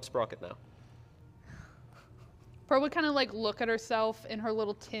can one-up Sprocket now. Pearl would kind of like look at herself in her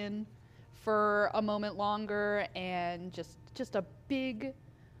little tin for a moment longer and just a big,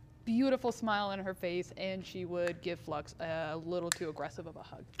 beautiful smile on her face, and she would give Flux a little too aggressive of a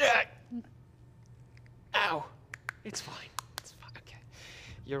hug. Ow! It's fine. It's fine. Okay.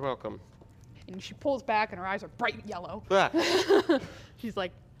 You're welcome. And she pulls back and her eyes are bright yellow. Ah, She's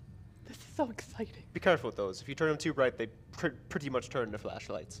like, this is so exciting. be careful with those. If you turn them too bright, they pretty much turn into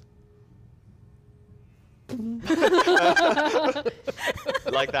flashlights.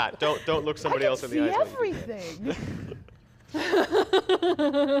 Like that. Don't look somebody else in the eyes. see when you do everything.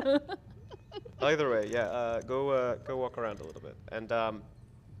 that. Either way, yeah. Go walk around a little bit and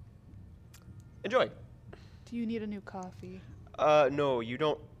enjoy. Do you need a new coffee? No, you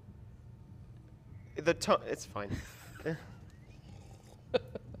don't. It's fine.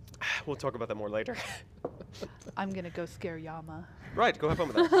 We'll talk about that more later. I'm gonna go scare Yama. Right, go have fun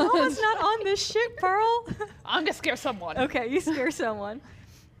with that. Mama's not on this ship, Pearl. I'm gonna scare someone. Okay, you scare someone.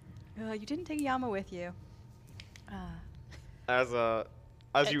 You didn't take Yama with you. As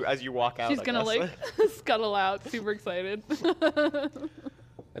you walk out, She's I gonna guess. like scuttle out, super excited.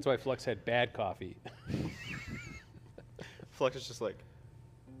 That's why Flux had bad coffee. Flux is just like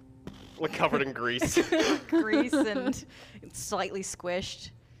covered in grease. Grease and slightly squished.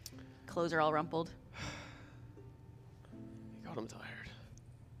 Clothes are all rumpled. God, I'm tired.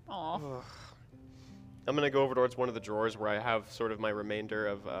 Aw. I'm gonna go over towards one of the drawers where I have sort of my remainder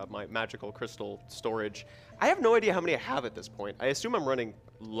of my magical crystal storage. I have no idea how many I have at this point. I assume I'm running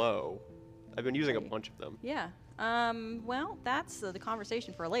low. I've been using a bunch of them. Yeah. Well, that's the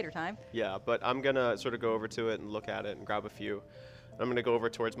conversation for a later time. Yeah, but I'm gonna sort of go over to it and look at it and grab a few. I'm gonna go over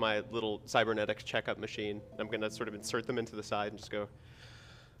towards my little cybernetics checkup machine. I'm gonna sort of insert them into the side and just go.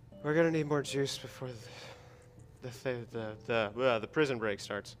 We're gonna need more juice before the prison break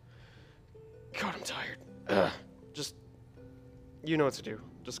starts. God, I'm tired. Just, you know what to do.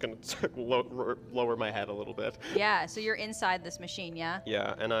 Just gonna lower my head a little bit. Yeah, so you're inside this machine, yeah?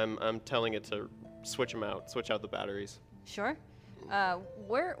 Yeah, and I'm telling it to switch out the batteries. Sure.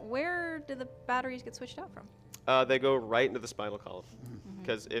 Where do the batteries get switched out from? They go right into the spinal column.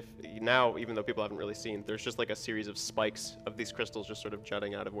 Because if now, even though people haven't really seen, there's just like a series of spikes of these crystals just sort of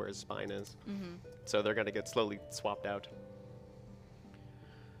jutting out of where his spine is. So they're gonna get slowly swapped out.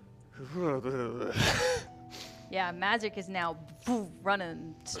 Yeah, magic is now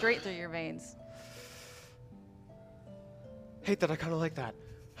running straight through your veins. Hate that. I kind of like that.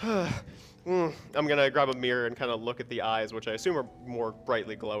 I'm gonna grab a mirror and kind of look at the eyes, which I assume are more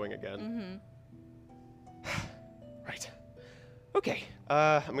brightly glowing again. Right. Okay.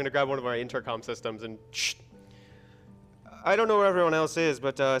 I'm gonna grab one of our intercom systems and. Shh. I don't know where everyone else is,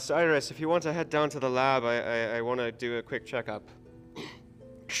 but Cyrus, if you want to head down to the lab, I want to do a quick checkup.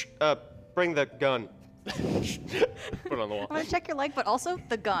 Shh. Bring the gun. Put it on the wall. I'm gonna check your leg, but also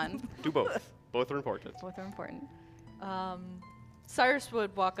the gun. Do both. Both are important. Both are important. Cyrus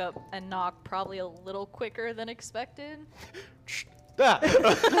would walk up and knock probably a little quicker than expected. Shh.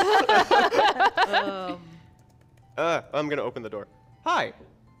 I'm gonna open the door. Hi.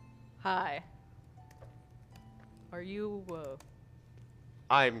 Hi. Are you,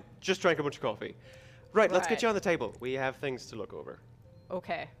 I'm just drank a bunch of coffee. Right, let's get Right. you on the table. We have things to look over.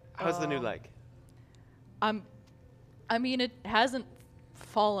 okay. How's the new leg? I mean, it hasn't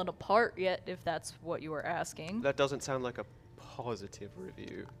fallen apart yet, if that's what you were asking. That doesn't sound like a positive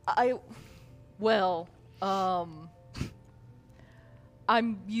review. Well,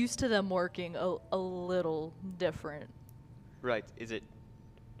 I'm used to them working a little different. Right, is it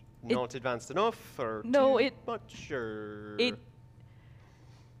not advanced enough, or No, too it- much, or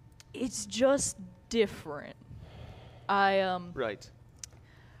It's just different. right?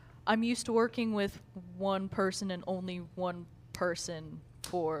 I'm used to working with one person and only one person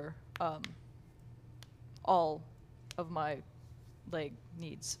for all of my leg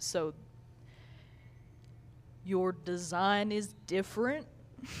needs. So your design is different.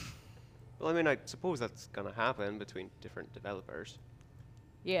 Well, I mean, I suppose that's gonna happen between different developers.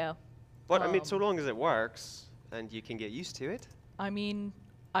 Yeah. But I mean, so long as it works and you can get used to it. I mean,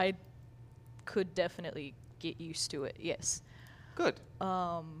 I could definitely get used to it. Yes. Good.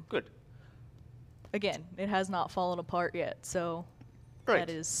 Good. Again, it has not fallen apart yet, so Right. that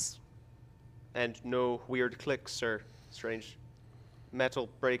is And no weird clicks or strange metal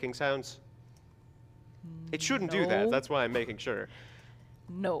breaking sounds. It shouldn't do that. No. That's why I'm making sure.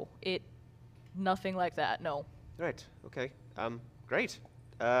 nothing like that. No. Right. Okay. Great.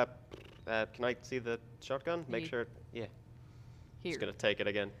 Can I see the shotgun? Make Ye- sure. Yeah. Here. Just gonna take it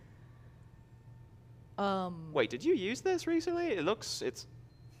again. Wait, did you use this recently? It's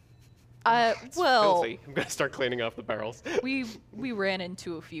Well, filthy. I'm gonna start cleaning off the barrels. we ran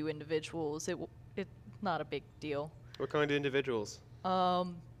into a few individuals. It's not a big deal. What kind of individuals?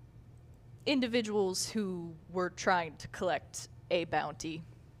 Individuals who were trying to collect a bounty.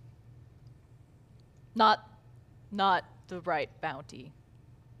 Not the right bounty.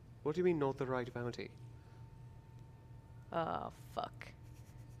 What do you mean, not the right bounty? Fuck.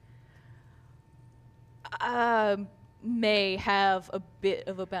 May have a bit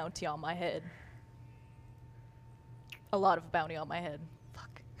of a bounty on my head. A lot of bounty on my head.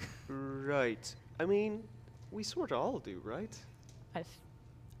 Fuck. Right. I mean, we sort of all do, right?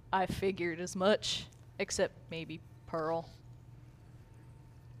 I figured as much, except maybe Pearl.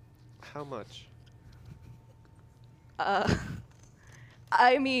 How much?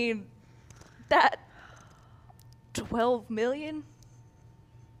 I mean, that 12 million?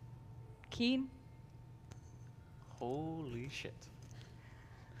 Keen? Holy shit.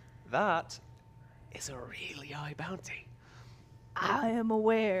 That is a really high bounty. I am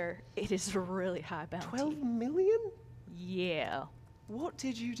aware it is a really high bounty. 12 million? Yeah. What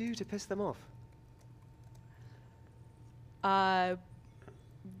did you do to piss them off? I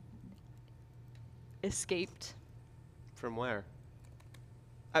escaped. From where?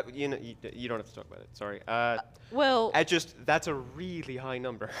 You know, you don't have to talk about it. Sorry. Well, That's a really high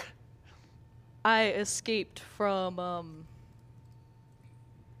number. I escaped from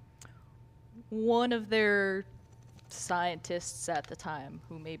one of their scientists at the time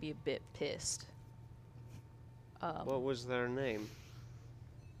who may be a bit pissed. What was their name?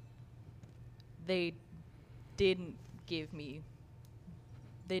 They didn't give me,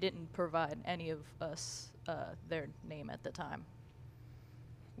 they didn't provide any of us their name at the time.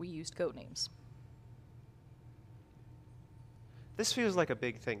 We used code names. This feels like a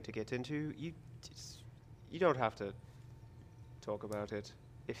big thing to get into. You don't have to talk about it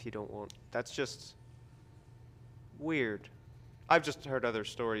if you don't want. That's just weird. I've just heard other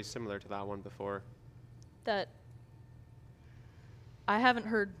stories similar to that one before. That I haven't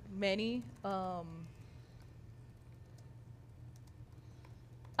heard many.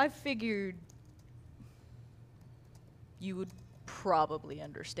 I figured you would probably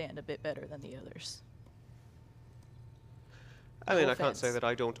understand a bit better than the others. I mean, No I can't say offense. that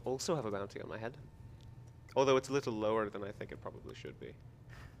I don't also have a bounty on my head. Although it's a little lower than I think it probably should be.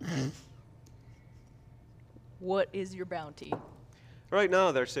 What is your bounty? Right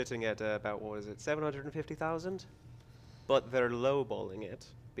now they're sitting at about, what is it, 750,000? But they're lowballing it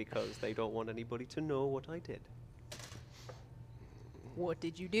because they don't want anybody to know what I did. What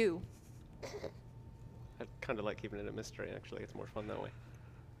did you do? I kind of like keeping it a mystery, actually. It's more fun that way.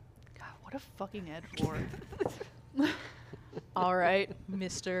 God, what a fucking edgelord. All right,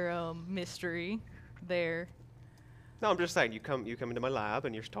 Mr. Mystery there. No, I'm just saying, you come into my lab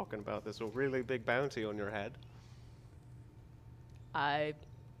and you're talking about this really big bounty on your head. I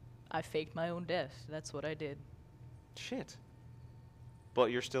faked my own death. That's what I did. Shit.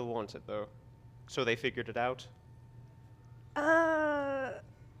 But you're still wanted, though. So they figured it out?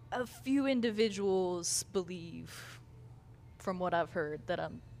 A few individuals believe, from what I've heard, that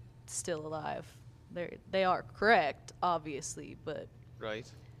I'm still alive. They are correct, obviously, but Right.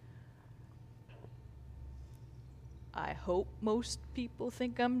 I hope most people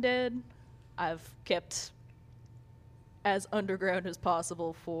think I'm dead. I've kept as underground as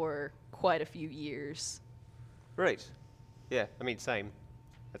possible for quite a few years. Right. Yeah, I mean, same.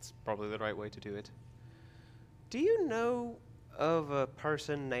 That's probably the right way to do it. Do you know of a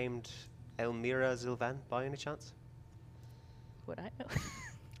person named Elmira Zilvan by any chance? Would I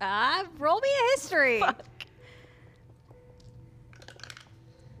know? Roll me a history. Fuck.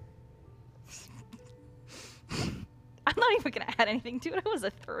 I'm not even gonna add anything to it. It was a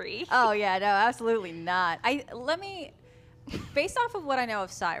 3. Oh yeah, no, absolutely not. Based off of what I know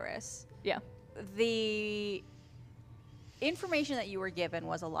of Cyrus, Yeah. the information that you were given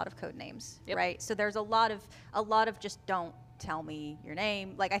was a lot of code names, Yep. right? So there's a lot of just don't tell me your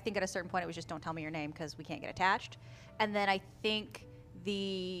name. Like I think at a certain point it was just don't tell me your name because we can't get attached. And then I think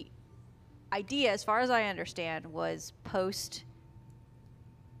the idea, as far as I understand, was post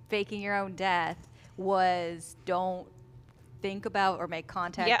faking your own death was don't think about or make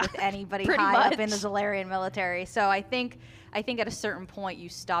contact Yeah, with anybody pretty high up in the much. Zalarian military. So I think at a certain point you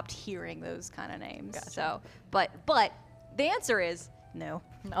stopped hearing those kind of names. Gotcha. So, but the answer is no.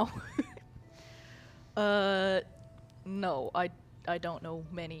 No. No, I don't know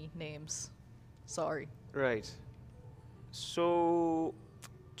many names. Sorry. Right. So,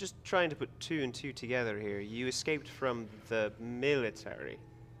 just trying to put 2 and 2 together here. You escaped from the military.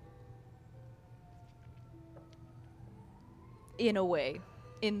 In a way.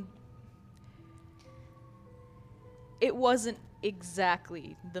 It wasn't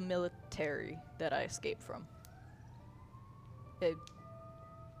exactly the military that I escaped from.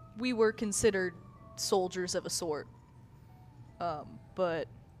 We were considered soldiers of a sort. But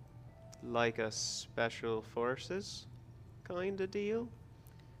Like a special forces kind of deal?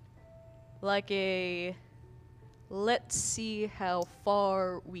 like a let's see how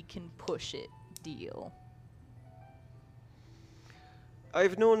far we can push it deal.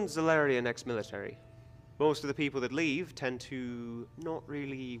 I've known Zalarian ex-military. Most of the people that leave tend to not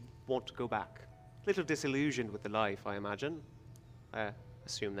really want to go back. Little disillusioned with the life, I imagine. I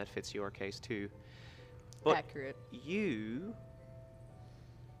assume that fits your case too. But Accurate. you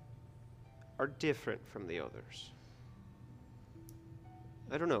are different from the others.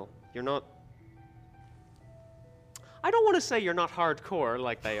 I don't know. You're not. I don't want to say you're not hardcore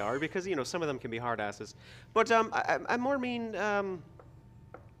like they are, because you know some of them can be hard asses. But I more mean I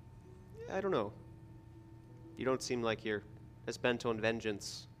don't know. You don't seem like you're as bent on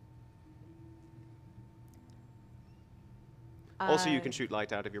vengeance. Also, you can shoot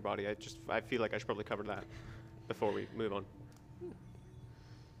light out of your body. I feel like I should probably cover that before we move on.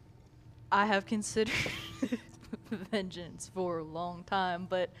 I have considered vengeance for a long time,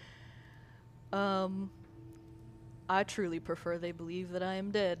 but I truly prefer they believe that I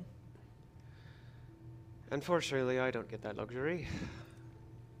am dead. Unfortunately, I don't get that luxury.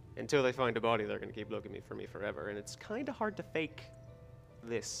 Until they find a body, they're going to keep looking for me forever, and it's kind of hard to fake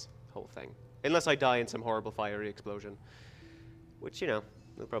this whole thing. Unless I die in some horrible fiery explosion. Which, you know,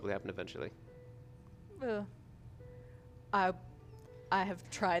 will probably happen eventually. I have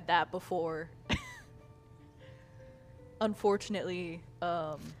tried that before. Unfortunately,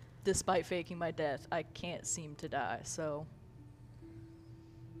 despite faking my death, I can't seem to die, so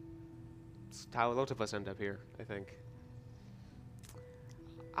It's how a lot of us end up here, I think.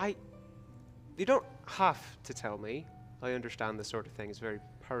 You don't have to tell me. I understand this sort of thing is very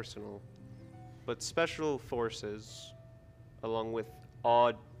personal. But special forces, along with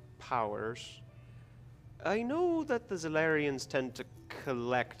odd powers, I know that the Zalarians tend to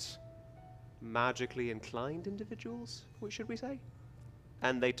collect magically inclined individuals, should we say?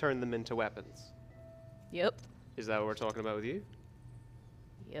 And they turn them into weapons. yep. Is that what we're talking about with you?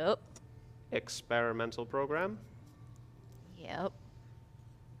 Yep. Experimental program? Yep.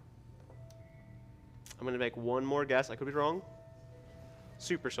 I'm going to make one more guess. I could be wrong.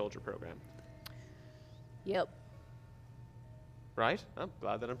 Super soldier program. Yep. Right? I'm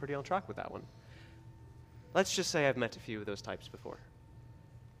glad that I'm pretty on track with that one. Let's just say I've met a few of those types before.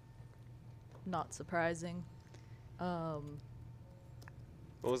 Not surprising. What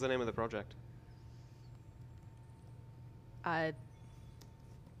was the name of the project? I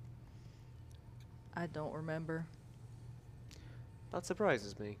don't remember. That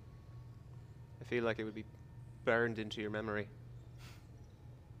surprises me. I feel like it would be burned into your memory.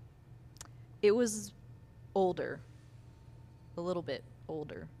 It was older. A little bit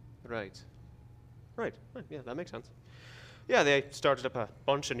older. Right. Right. Yeah, that makes sense. Yeah, they started up a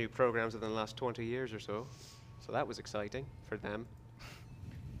bunch of new programs within the last 20 years or so. So that was exciting for them.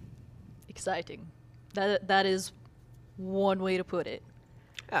 Exciting. That is one way to put it.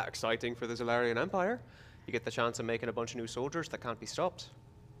 Yeah, exciting for the Zolarian Empire. You get the chance of making a bunch of new soldiers that can't be stopped.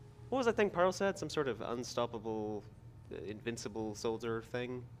 What was that thing Pearl said? Some sort of unstoppable, invincible soldier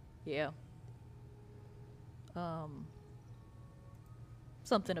thing? Yeah.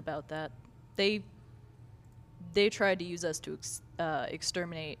 Something about that. They tried to use us to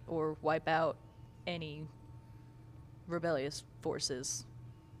exterminate or wipe out any rebellious forces.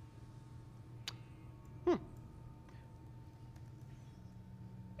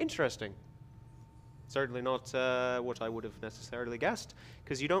 Interesting. Certainly not what I would have necessarily guessed,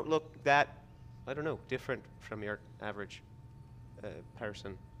 because you don't look that, I don't know, different from your average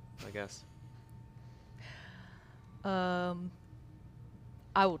person, I guess. I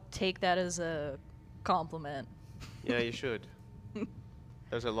will take that as a compliment. Yeah, you should.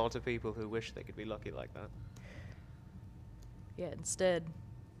 There's a lot of people who wish they could be lucky like that. Yeah, instead,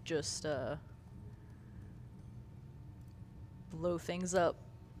 just blow things up.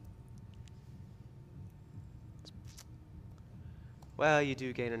 Well, you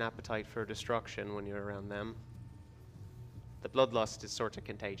do gain an appetite for destruction when you're around them. The bloodlust is sort of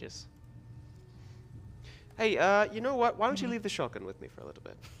contagious. Hey, you know what? Why don't you leave the shotgun with me for a little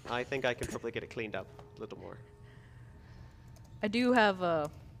bit? I think I can probably get it cleaned up a little more. I do have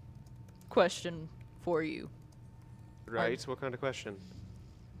a question for you. Right? What kind of question?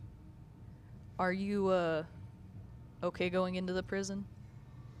 Are you okay going into the prison?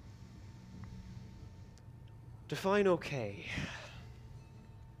 Define okay.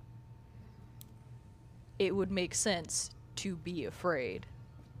 It would make sense to be afraid.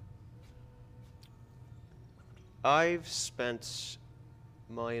 I've spent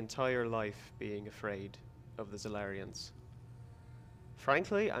my entire life being afraid of the Zolarians.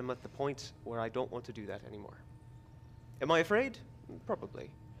 Frankly, I'm at the point where I don't want to do that anymore. Am I afraid? Probably.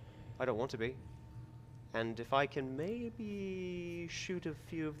 I don't want to be. And if I can maybe shoot a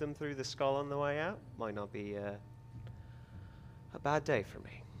few of them through the skull on the way out, might not be a bad day for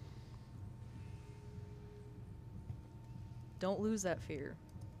me. Don't lose that fear.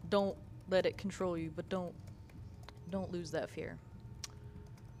 Don't let it control you, but don't lose that fear.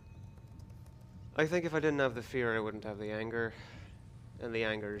 I think if I didn't have the fear, I wouldn't have the anger. And the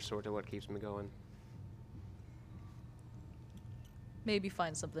anger is sort of what keeps me going. Maybe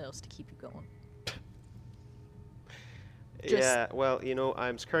find something else to keep you going. Yeah, well, you know,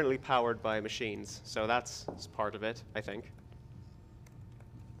 I'm currently powered by machines, so that's part of it, I think.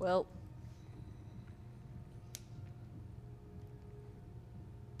 Well,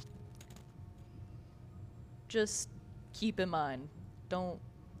 just keep in mind,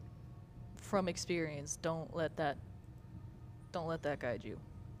 from experience, don't let that guide you.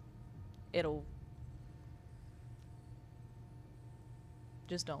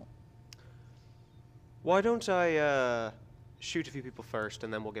 Just don't. Why don't I shoot a few people first,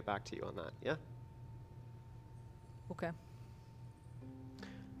 and then we'll get back to you on that, yeah? Okay.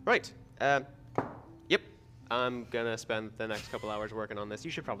 Right. Yep. I'm gonna spend the next couple hours working on this.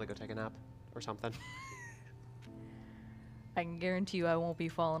 You should probably go take a nap or something. I can guarantee you I won't be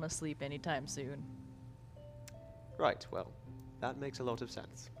falling asleep anytime soon. Right, well, that makes a lot of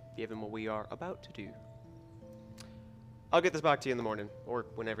sense, given what we are about to do. I'll get this back to you in the morning, or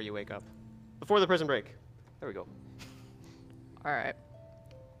whenever you wake up. Before the prison break. There we go. Alright.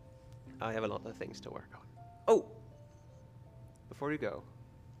 I have a lot of things to work on. Oh! Before you go,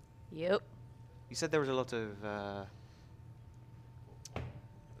 Yep. you said there was a lot of,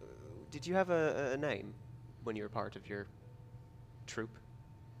 did you have a name when you were part of your troop?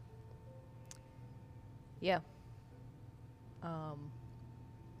 Yeah.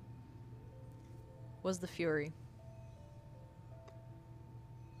 Was the Fury.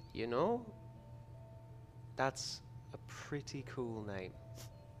 You know, that's a pretty cool name.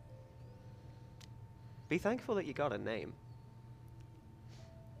 Be thankful that you got a name.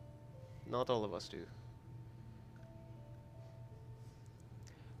 Not all of us do.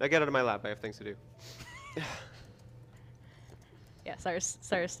 Now get out of my lab, I have things to do. Yeah, Cyrus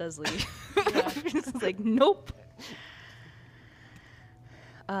does leave. He's like, nope.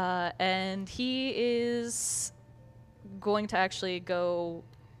 And he is going to actually go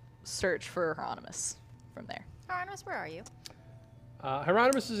search for Hieronymus from there. Hieronymus, where are you?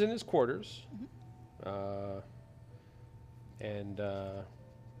 Hieronymus is in his quarters. And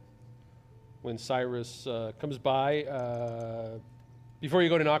when Cyrus comes by, before you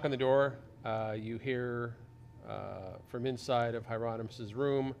go to knock on the door, you hear from inside of Hieronymus's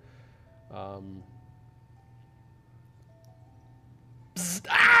room,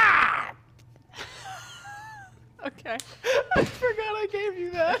 Ah! Okay. I forgot I gave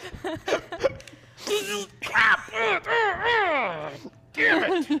you that.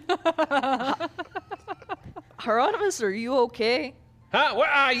 Hieronymus, are you okay? Huh?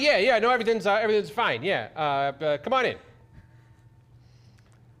 What? Yeah. No, everything's fine. Yeah. Come on in.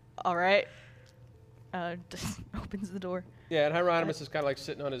 All right. Just opens the door. Yeah, and Hieronymus is kind of like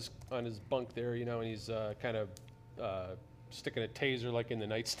sitting on his bunk there, you know, and he's kind of sticking a taser like in the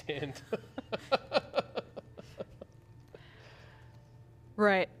nightstand.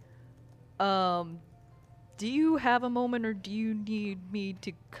 Right. Do you have a moment, or do you need me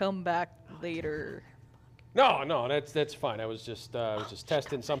to come back later? No, that's fine. I was just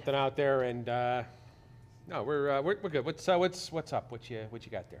testing something out there, and no, we're good. What's up? What you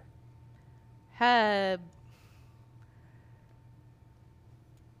got there?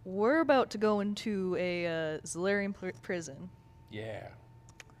 We're about to go into a Zalarian prison. Yeah.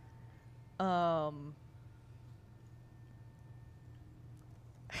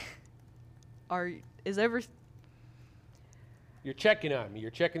 You're checking on me.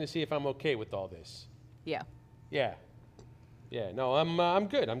 You're checking to see if I'm okay with all this. Yeah. Yeah. No, I'm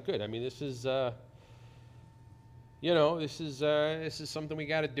good. I mean, this is this is something we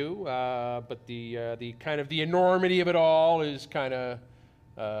got to do. But the kind of the enormity of it all is kind of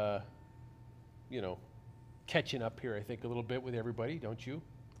catching up here. I think a little bit with everybody, don't you?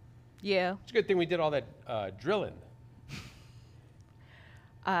 Yeah. It's a good thing we did all that drilling.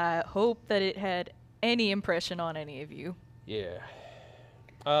 I hope that it had any impression on any of you. Yeah.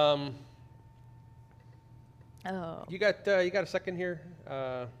 Oh. You got a second here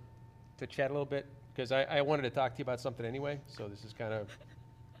to chat a little bit? Because I wanted to talk to you about something anyway, so this is kind of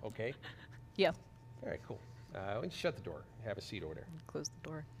okay. Yeah. All right, cool. Why don't you shut the door? Have a seat over there. Close the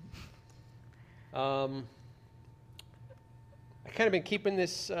door. I kind of been keeping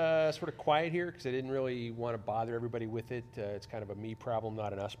this sort of quiet here because I didn't really want to bother everybody with it. It's kind of a me problem,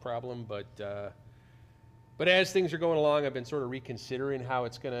 not an us problem. But as things are going along, I've been sort of reconsidering how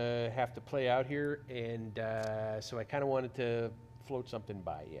it's going to have to play out here, and so I kind of wanted to float something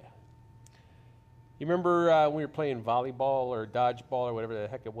by you. You remember when we were playing volleyball or dodgeball or whatever the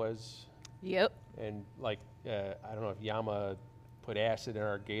heck it was? Yep. And like, I don't know if Yama put acid in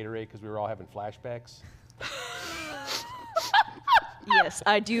our Gatorade because we were all having flashbacks. Yes,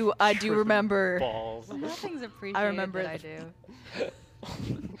 I do remember. Balls. Nothing's appreciated. I remember that I the do.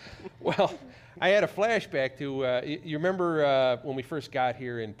 Well, I had a flashback to, you remember when we first got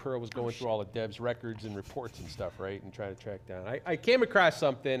here and Pearl was going through all of Deb's records and reports and stuff, right? And trying to track down. I came across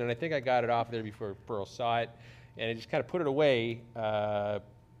something, and I think I got it off there before Pearl saw it, and I just kind of put it away,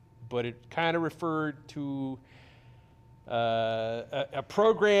 but it kind of referred to a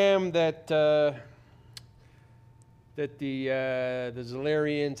program that the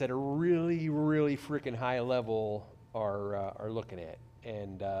Zalarians at a really, really freaking high level are looking at,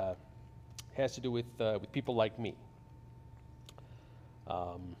 and has to do with people like me.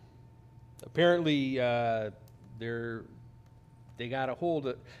 Apparently, they got a hold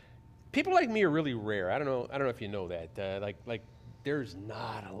of people like me are really rare. I don't know if you know that. Like there's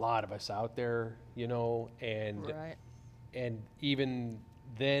not a lot of us out there, you know, and Right. and even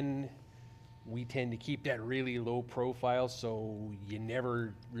then, we tend to keep that really low profile, so you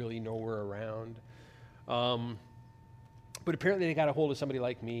never really know we're around. But apparently they got a hold of somebody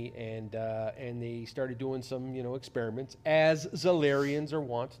like me, and they started doing some, experiments, as Zalarians are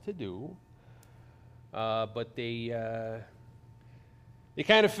wont to do. But they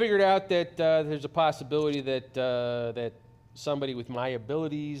kind of figured out that there's a possibility that somebody with my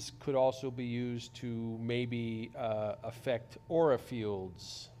abilities could also be used to maybe affect aura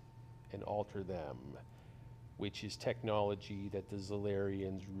fields and alter them, which is technology that the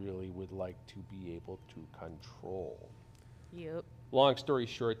Zalarians really would like to be able to control. Yep. Long story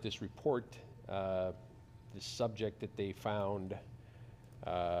short, this report, this subject that they found,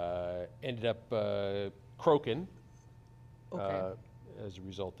 ended up croaking Okay. as a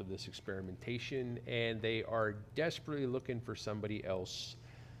result of this experimentation, and they are desperately looking for somebody else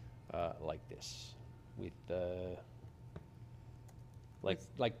like this, with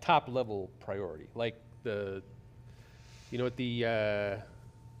like top level priority, like what do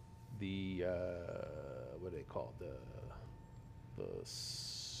they call it?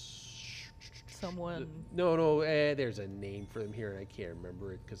 Someone. No, there's a name for them here, and I can't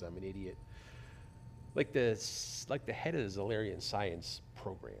remember it because I'm an idiot. Like the head of the Zalarian science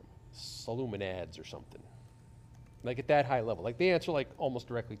program, Saluminads or something. Like at that high level, like they answer like almost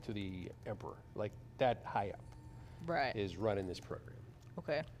directly to the Emperor, like that high up Right. is running this program.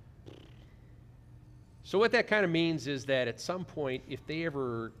 Okay. So what that kind of means is that at some point, if they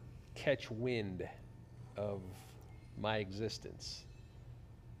ever catch wind of my existence,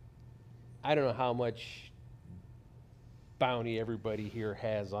 I don't know how much bounty everybody here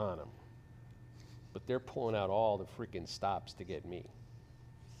has on them, but they're pulling out all the freaking stops to get me,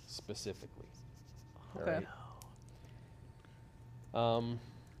 specifically. Okay. All right?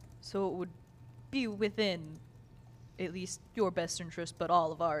 So it would be within at least your best interest, but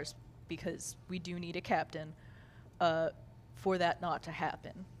all of ours, because we do need a captain for that not to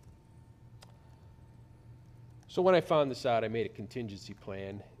happen. So when I found this out, I made a contingency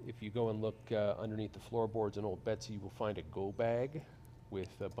plan. If you go and look underneath the floorboards in Old Betsy, you will find a go bag with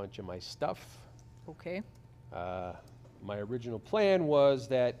a bunch of my stuff. Okay. My original plan was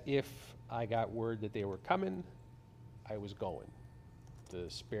that if I got word that they were coming, I was going to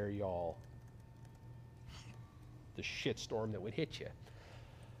spare y'all the shitstorm that would hit you.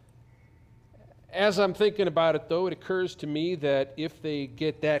 As I'm thinking about it, though, it occurs to me that if they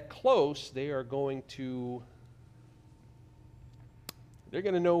get that close, they're going to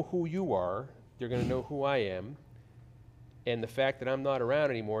know who you are. They're going to know who I am. And the fact that I'm not around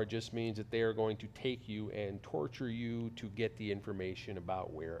anymore just means that they are going to take you and torture you to get the information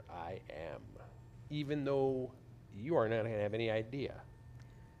about where I am, even though you are not going to have any idea.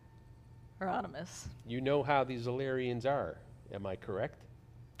 Hieronymus, You know how these Zolarians are. Am I correct?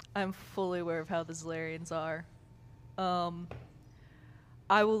 I'm fully aware of how the Zolarians are.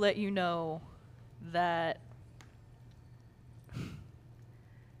 I will let you know that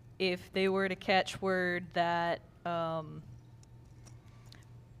if they were to catch word that I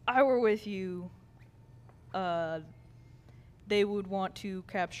were with you, they would want to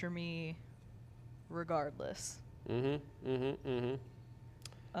capture me regardless.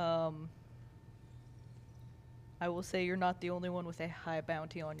 I will say you're not the only one with a high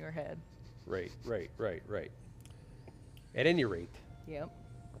bounty on your head. Right. At any rate, Yep.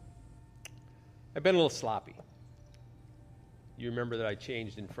 I've been a little sloppy. You remember that I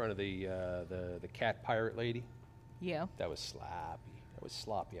changed in front of the cat pirate lady? Yeah. That was sloppy. That was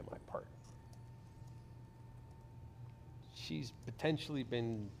sloppy on my part. She's potentially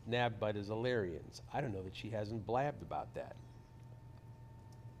been nabbed by the Zolarians. I don't know that she hasn't blabbed about that.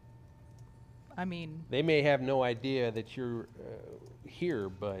 I mean, They may have no idea that you're here,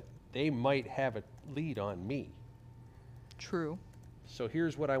 but they might have a lead on me. true. So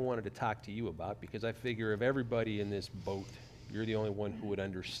here's what I wanted to talk to you about, because I figure of everybody in this boat, you're the only one who would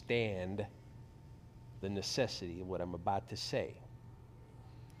understand the necessity of what I'm about to say.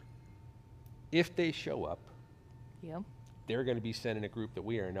 If they show up, Yep. they're going to be sending a group that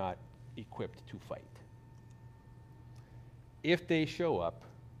we are not equipped to fight. If they show up,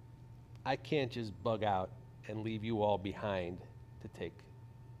 I can't just bug out and leave you all behind to take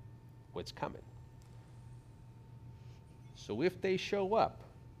what's coming. So if they show up,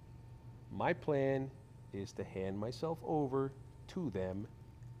 my plan is to hand myself over to them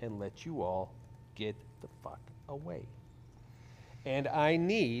and let you all get the fuck away. And I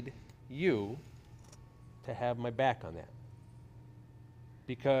need you to have my back on that.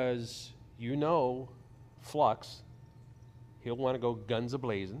 Because you know Flux, he'll want to go guns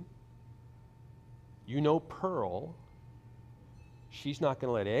a-blazing. You know Pearl, she's not going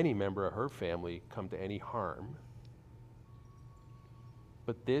to let any member of her family come to any harm.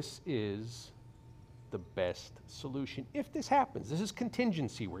 But this is the best solution if this happens. This is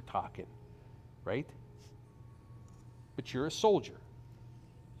contingency we're talking, right? But you're a soldier.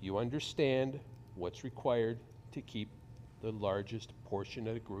 You understand what's required to keep the largest portion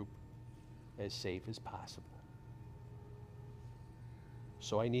of the group as safe as possible.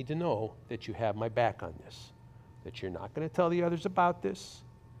 So I need to know that you have my back on this, that you're not going to tell the others about this,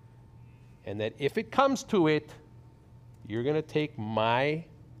 and that if it comes to it, you're going to take my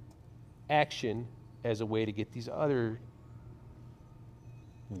action as a way to get these other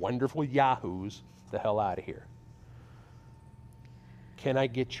wonderful yahoos the hell out of here. Can I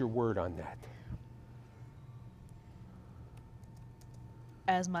get your word on that?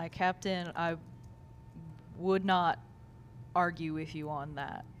 As my captain, I would not argue with you on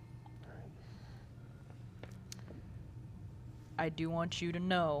that. I do want you to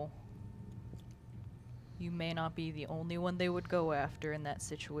know you may not be the only one they would go after in that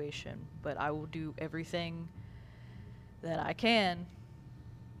situation, but I will do everything that I can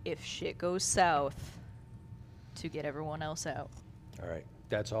if shit goes south to get everyone else out. All right,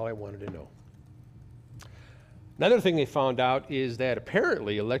 that's all I wanted to know. Another thing they found out is that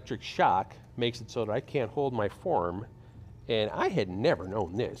apparently electric shock makes it so that I can't hold my form, and I had never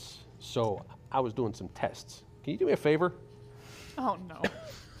known this, so I was doing some tests. Can you do me a favor? Oh no.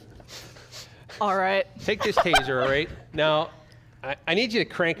 All right. Take this taser, all right? Now, I need you to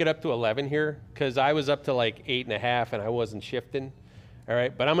crank it up to 11 here, because I was up to like 8.5 and I wasn't shifting. All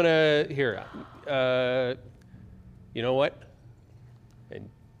right, but I'm gonna here. You know what? And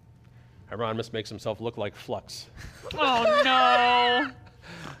Hieronymus makes himself look like Flux. Oh no!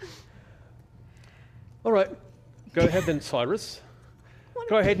 All right, go ahead then, Cyrus.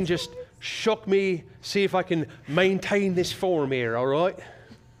 Go ahead and just shock me. See if I can maintain this form here. All right.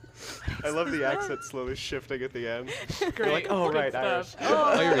 I love the accent slowly shifting at the end. Great. You're like, oh, Good right, stuff.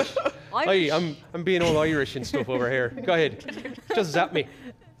 Irish. Irish. Hey, I'm being all Irish and stuff over here. Go ahead. Just zap me.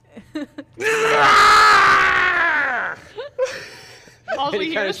 All And we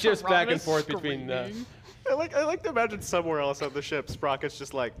he hear kind of is shifts back and Hieronymus forth between. screaming. I like to imagine somewhere else on the ship, Sprocket's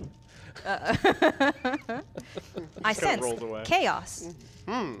just I sense rolled away. chaos.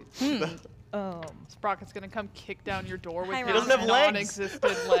 Sprocket's gonna come kick down your door with Hi, his Ron. He doesn't have legs.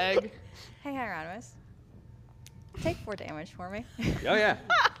 non-existent leg. Hey, Hieronymus. Take 4 damage for me. Oh yeah,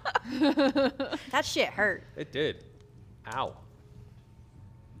 That shit hurt. it did. Ow.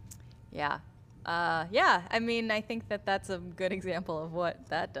 Yeah. Yeah, I mean, I think that's a good example of what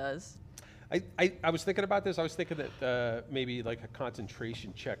that does. I was thinking about this. I was thinking that maybe like a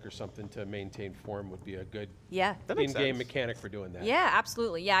concentration check or something to maintain form would be a good Yeah. That makes in-game sense. mechanic for doing that. Yeah,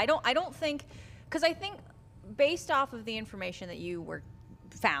 absolutely. Yeah, I don't think, because I think based off of the information that you were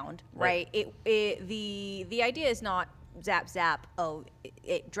found, right? The idea is not zap zap. Oh,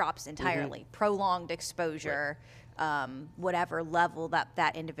 it drops entirely. Prolonged exposure, whatever level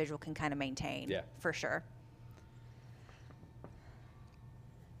that individual can kind of maintain. Yeah. For sure.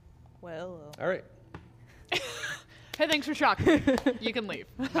 Well, All right. Hey, thanks for shocking me. You can leave.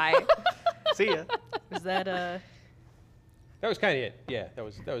 Bye. See ya. is that That was kind of it. Yeah, that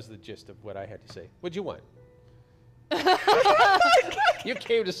was the gist of what I had to say. What'd you want? You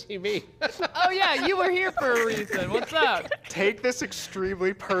came to see me. Oh yeah, you were here for a reason. What's up? Take this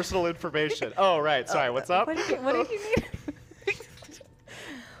extremely personal information. Oh, right. Sorry, what's up? What did you need?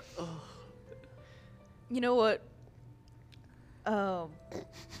 You know what?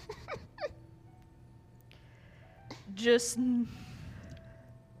 Just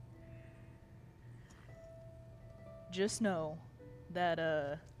know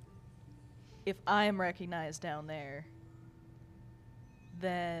that if I am recognized down there,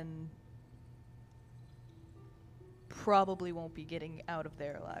 then probably won't be getting out of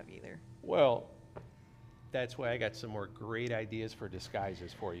there alive either. Well, that's why I got some more great ideas for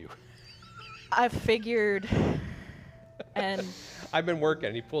disguises for you. I figured, and I've been working,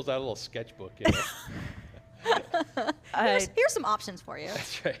 and he pulls out a little sketchbook. You know? Here's some options for you.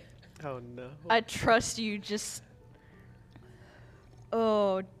 That's right. Oh, no. I trust you. Just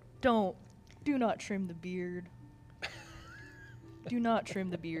do not trim the beard. Do not trim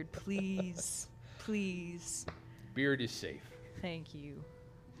the beard, please, please. Beard is safe. Thank you.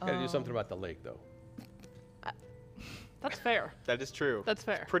 Gotta do something about the leg, though. That's fair. That is true. That's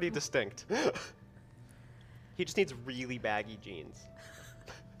fair. Pretty distinct. He just needs really baggy jeans.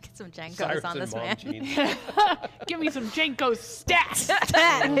 Get some Jenkos Cyrus on and this mom man. jeans. Give me some Jenko stats.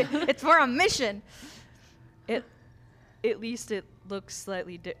 It's for a mission. At least it looks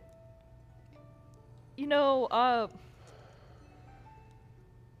slightly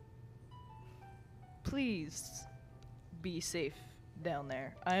please be safe down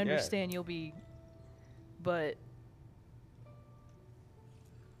there. I understand you'll be, but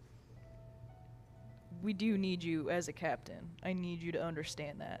we do need you as a captain. I need you to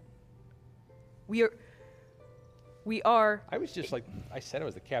understand that. We are I was just like, I said I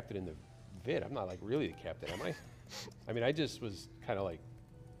was the captain in the vid. I'm not like really the captain, am I? I mean, I just was kind of like,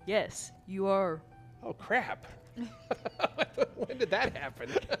 yes, you are. oh crap. When did that happen?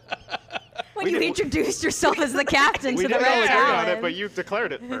 When you introduced yourself as the captain We to the didn't all Red agree on Talon. it, but you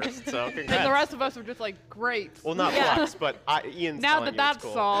declared it first, so congrats. And the rest of us are just like, great. Well, not Yeah. Flux, but Ian's Now telling that you it's that's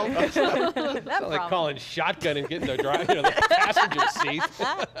cool. solved. That It's not like problem. calling shotgun and getting the, the passenger seat.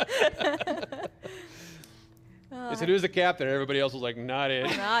 I said, who's the captain? And everybody else was like, not it.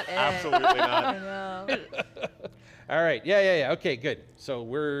 Not it. Absolutely not. No. All right. Yeah. Okay, good. So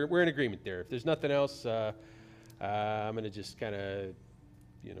we're in agreement there. If there's nothing else, I'm going to just kind of,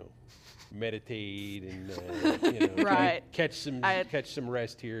 meditate and, Right. catch some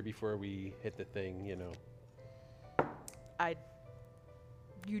rest here before we hit the thing,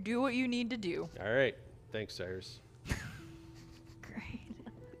 You do what you need to do. All right. Thanks, Cyrus. Great.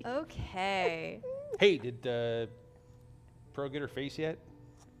 Okay. Hey, did Pro get her face yet?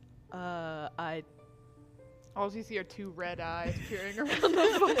 I All you see are 2 red eyes peering around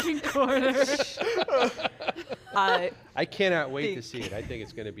the fucking corner. I cannot wait to see it. I think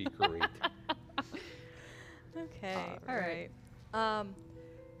it's going to be great. Okay. All right.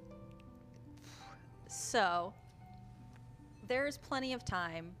 So there's plenty of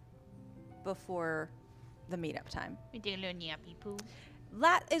time before the meetup time.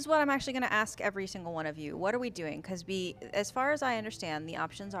 That is what I'm actually going to ask every single one of you. What are we doing? Because as far as I understand, the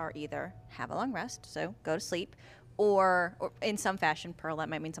options are either have a long rest, so go to sleep, or in some fashion, Pearl, that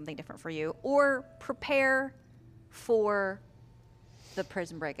might mean something different for you, or prepare for the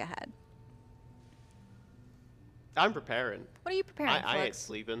prison break ahead. I'm preparing. What are you preparing for? I ain't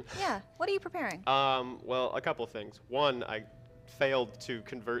sleeping. Yeah, what are you preparing? Well, a couple things. One, I failed to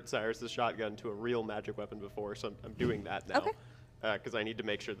convert Cyrus's shotgun to a real magic weapon before, so I'm doing that now. Okay. Because I need to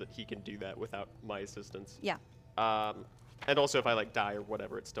make sure that he can do that without my assistance. Yeah. And also, if I like die or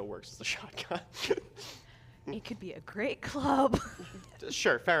whatever, it still works as a shotgun. It could be a great club.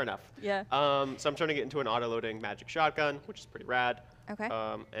 Sure, fair enough. Yeah. So I'm trying to get into an auto-loading magic shotgun, which is pretty rad. Okay.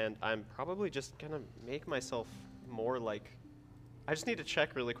 And I'm probably just gonna make myself more like. I just need to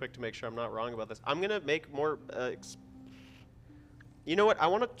check really quick to make sure I'm not wrong about this. I'm gonna make more. You know what? I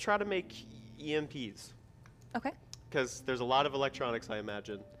want to try to make EMPs. Okay. Because there's a lot of electronics, I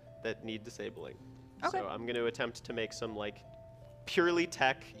imagine, that need disabling. Okay. So I'm going to attempt to make some, like, purely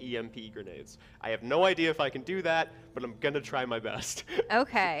tech EMP grenades. I have no idea if I can do that, but I'm going to try my best.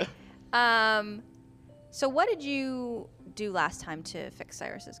 Okay. So what did you do last time to fix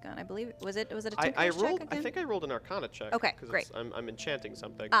Cyrus's gun? I believe was it a I tinker's check rolled. again? I think I rolled an Arcana check. Okay, 'cause great. I'm enchanting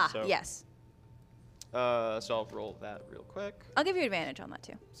something. Ah, so, yes. So I'll roll that real quick. I'll give you advantage on that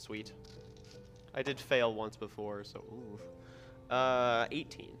too. Sweet. I did fail once before, so ooh.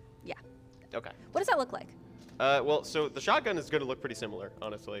 18. Yeah. Okay. What does that look like? Well, so the shotgun is going to look pretty similar,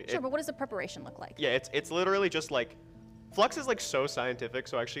 honestly. Sure, but what does the preparation look like? Yeah, it's literally just like, Flux is like so scientific,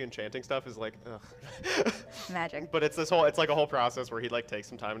 so actually enchanting stuff is like, ugh. Magic. But it's like a whole process where he like takes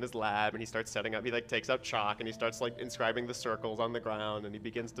some time in his lab and he starts setting up, he like takes out chalk and he starts like inscribing the circles on the ground and he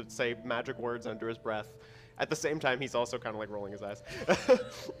begins to say magic words under his breath. At the same time, he's also kind of like rolling his eyes.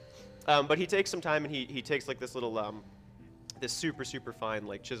 But he takes some time and he takes like this little, this super fine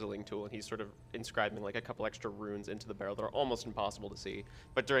like chiseling tool and he's sort of inscribing like a couple extra runes into the barrel that are almost impossible to see,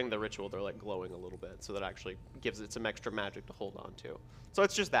 but during the ritual they're like glowing a little bit, so that actually gives it some extra magic to hold on to. So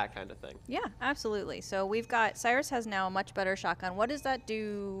it's just that kind of thing. Yeah, absolutely. So we've got Cyrus has now a much better shotgun. What does that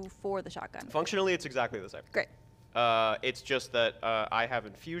do for the shotgun? Functionally, it's exactly the same. Great. It's just that I have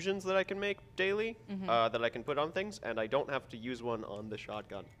infusions that I can make daily that I can put on things, and I don't have to use one on the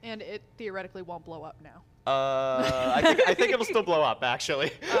shotgun. And it theoretically won't blow up now. I think it'll still blow up,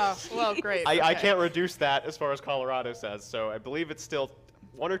 actually. Oh, well, great. I okay. can't reduce that as far as Colorado says, so I believe it's still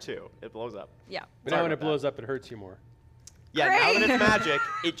 1 or 2. It blows up. Yeah. But Sorry now when it about blows up, it hurts you more. Yeah, now that Great. it's magic,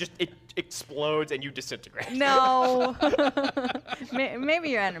 it explodes and you disintegrate. No. Maybe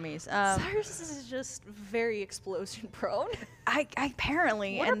your enemies. Cyrus is just very explosion prone. I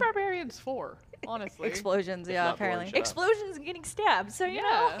apparently What are and barbarians for, honestly? explosions. It's Yeah, not boring apparently. shit. Explosions and getting stabbed, so you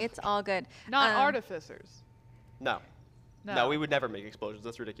know. Yeah. It's all good. Not Um, artificers. No. No. No, we would never make explosions.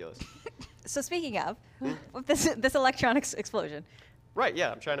 That's ridiculous. So speaking of this electronics explosion. Right,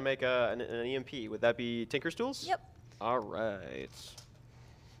 yeah, I'm trying to make an EMP. Would that be Tinker's Tools? Yep. All right.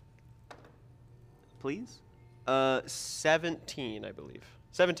 Please? 17, I believe.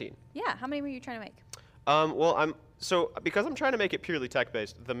 17. Yeah. How many were you trying to make? Well, because I'm trying to make it purely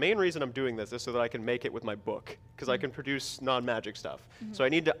tech-based, the main reason I'm doing this is so that I can make it with my book, because I can produce non-magic stuff. So I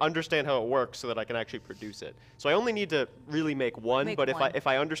need to understand how it works so that I can actually produce it. So I only need to really make one, Make but one. if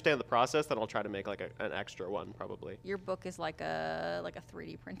I understand the process, then I'll try to make like an extra one, probably. Your book is like a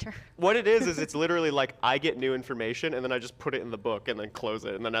 3D printer. What it is it's literally like I get new information and then I just put it in the book and then close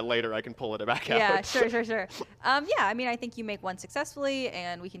it, and then later I can pull it back out. Yeah, sure. Yeah, I mean, I think you make one successfully,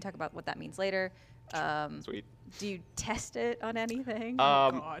 and we can talk about what that means later. Sweet. Do you test it on anything?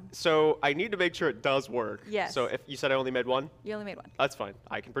 God. So I need to make sure it does work. Yes. So if you said I only made one, You only made one. that's fine.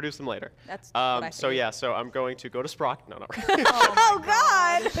 I can produce them later. That's what I So figured. yeah, so I'm going to go to Sprock. No. Oh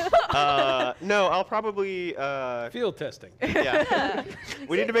God! No, I'll probably. Field testing. Yeah.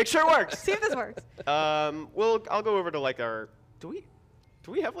 We need to make sure it works. See if this works. I'll go over to like our.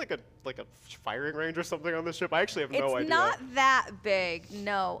 Do we have like a firing range or something on this ship? I actually have no idea. It's not that big.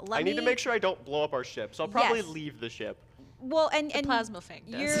 No. I need to make sure I don't blow up our ship, so I'll probably Yes. leave the ship. Well, and plasma fang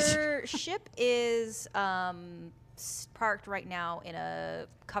does. Your ship is parked right now in a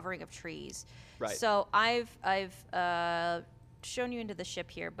covering of trees. Right. So I've shown you into the ship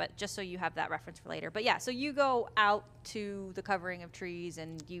here, but just so you have that reference for later. But yeah, so you go out to the covering of trees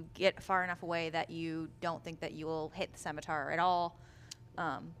and you get far enough away that you don't think that you will hit the scimitar at all.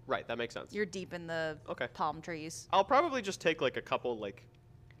 Right, that makes sense. You're deep in the Okay. palm trees. I'll probably just take like a couple like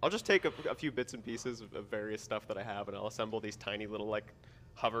I'll just take a few bits and pieces of various stuff that I have, and I'll assemble these tiny little like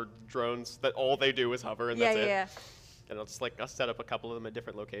hover drones that all they do is hover, and Yeah, that's yeah, it. yeah. And I'll set up a couple of them at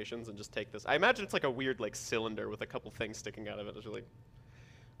different locations and just take this. I imagine it's like a weird like cylinder with a couple things sticking out of it. It's really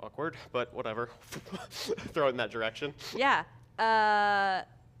awkward, but whatever. Throw it in that direction. Yeah.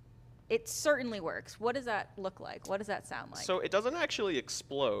 It certainly works. What does that look like? What does that sound like? So it doesn't actually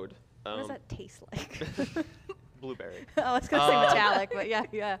explode. What does that taste like? Blueberry. I was gonna say metallic, but yeah,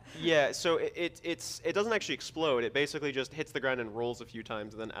 yeah. Yeah, so it doesn't actually explode. It basically just hits the ground and rolls a few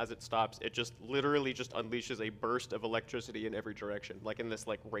times, and then as it stops, it just literally just unleashes a burst of electricity in every direction, like in this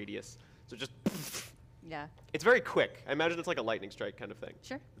like radius. So just, Yeah. it's very quick. I imagine it's like a lightning strike kind of thing.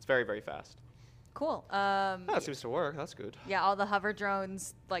 Sure. It's very, very fast. Cool. Oh, that seems to work. That's good. Yeah, all the hover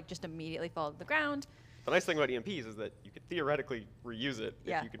drones like just immediately fall to the ground. The nice thing about EMPs is that you could theoretically reuse it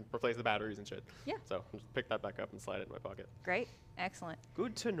Yeah. if you can replace the batteries and shit. Yeah. So I'll just pick that back up and slide it in my pocket. Great. Excellent.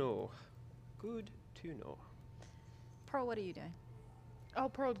 Good to know. Good to know. Pearl, what are you doing? I'll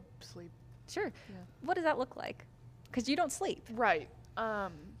probably sleep. Sure. Yeah. What does that look like? Because you don't sleep. Right.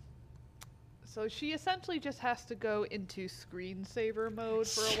 So she essentially just has to go into screensaver mode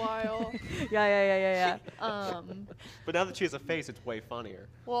for a while. Yeah. But now that she has a face, it's way funnier.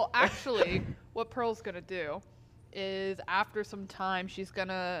 Well, actually, what Pearl's gonna do is after some time, she's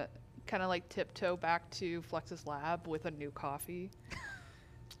gonna kind of like tiptoe back to Flex's lab with a new coffee.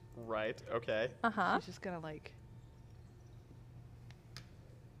 Right, okay. Uh-huh. She's just gonna like.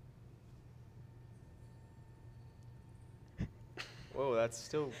 Whoa, that's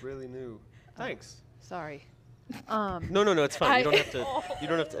still really new. Thanks. Sorry. No, it's fine. You don't have to. You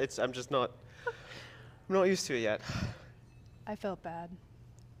don't have to. It's. I'm just not. I'm not used to it yet. I felt bad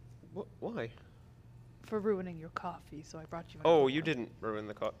Why? for ruining your coffee, so I brought you. Oh, another you one. didn't ruin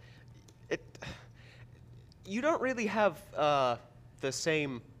the coffee. It. You don't really have the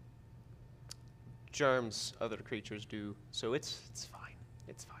same germs other creatures do, so it's fine.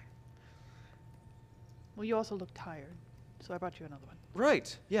 It's fine. Well, you also look tired, so I brought you another one.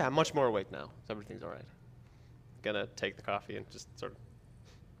 Right. Yeah, I'm much more awake now. So everything's all right. Gonna take the coffee and just sort of.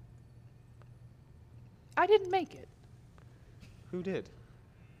 I didn't make it. Who did?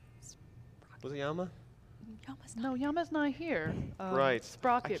 Was it Yama? No, Yama's not here. Right.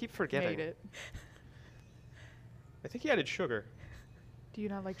 Sprocket I keep forgetting. made it. I think he added sugar. Do you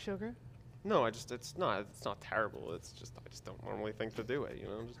not like sugar? No, it's not terrible. It's just I just don't normally think to do it. You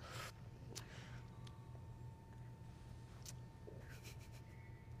know. Just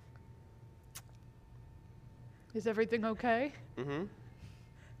Is everything okay? mm-hmm.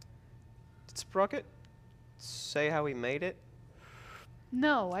 Did Sprocket say how he made it?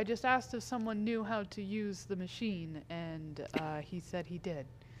 No, I just asked if someone knew how to use the machine, and he said he did.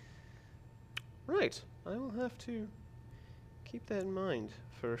 Right. I will have to keep that in mind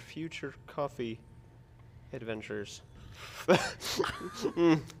for future coffee adventures.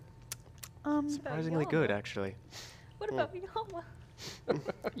 Surprisingly good, actually. What about Yama?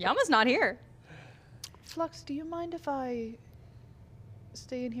 Yama's not here. Flux, do you mind if I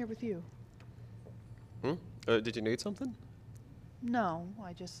stay in here with you? Hmm? Did you need something? No,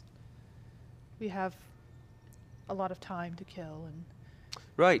 we have a lot of time to kill, and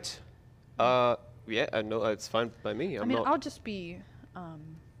Right. Yeah, no, it's fine by me. I I'm mean, not. I'll just be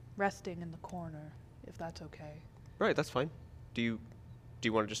resting in the corner, if that's okay. Right, that's fine. Do you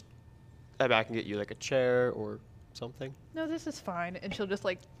want to just? Maybe I can get you like a chair or something. No, this is fine, and she'll just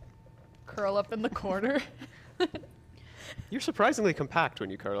like curl up in the corner. You're surprisingly compact when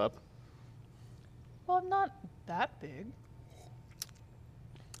you curl up. Well, I'm not that big.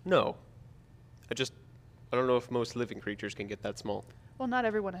 No. I don't know if most living creatures can get that small. Well, not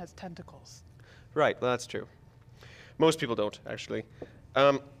everyone has tentacles. Right, well, that's true. Most people don't, actually.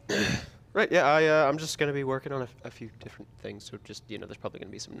 Right, yeah, I'm just going to be working on a few different things, so just, there's probably going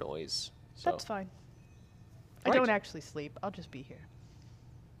to be some noise. So. That's fine. I Right. don't actually sleep. I'll just be here.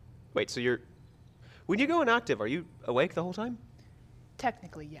 Wait, so when you go inactive, are you awake the whole time?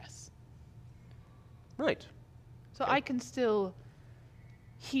 Technically, yes. Right. So Okay. I can still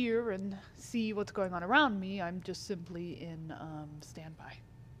hear and see what's going on around me. I'm just simply in standby.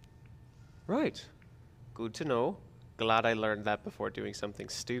 Right. Good to know. Glad I learned that before doing something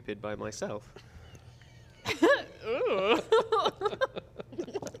stupid by myself.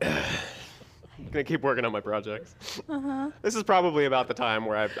 I'm gonna keep working on my projects. This is probably about the time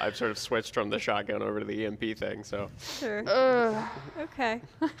where I've sort of switched from the shotgun over to the EMP thing, so. Sure. Okay.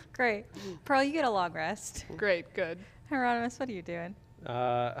 Great. Pearl, you get a long rest. Great, good. Hieronymus, what are you doing?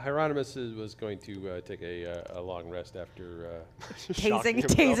 Hieronymus was going to take a long rest after.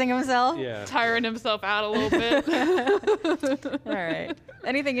 Tasing himself. Yeah. Tiring himself out a little bit. All right.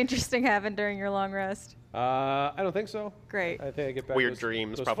 Anything interesting happened during your long rest? I don't think so. Great. I think I get back Weird those,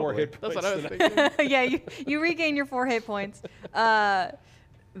 dreams, those probably. 4 hit That's points what I was tonight. thinking. Yeah, you regain your 4 hit points. The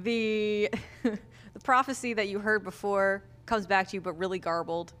the prophecy that you heard before comes back to you, but really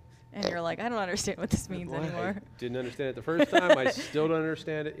garbled, and you're like, I don't understand what this means Boy, I anymore. didn't understand it the first time. I still don't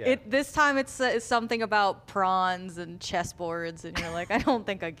understand it. Yeah. This time it's something about prawns and chessboards, and you're like, I don't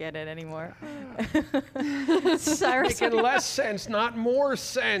think I get it anymore. Cyrus, Making less sense, not more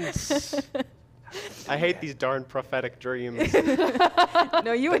sense. I hate these darn prophetic dreams.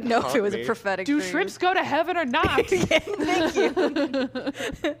 no, you would know if it was a me. prophetic Do dream. shrimps go to heaven or not? Thank you.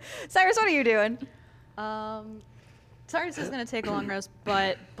 Cyrus, what are you doing? Cyrus is going to take a long rest,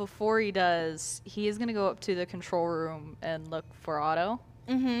 but before he does, he is going to go up to the control room and look for Otto.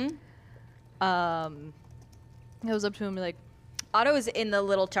 Mm-hmm. Goes up to him and be like, Otto is in the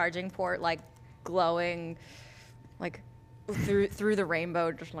little charging port, like glowing, like through the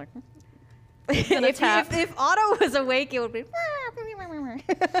rainbow, just like. If Otto was awake, it would be.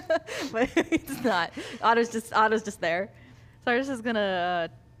 But it's not. Otto's just there. Cyrus is going to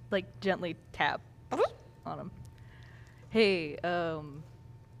like gently tap on him. Hey,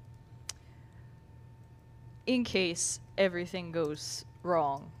 in case everything goes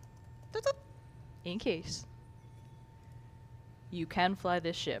wrong, in case, you can fly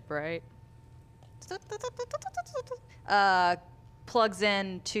this ship, right? Plugs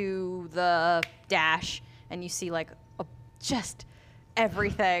in to the dash, and you see like just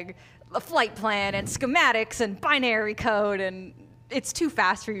everything, a flight plan and schematics and binary code, and it's too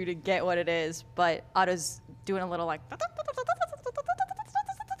fast for you to get what it is. But Otto's doing a little like.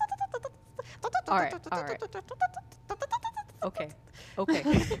 All right. Okay.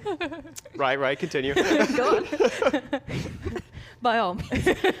 Right, continue. Go on. By all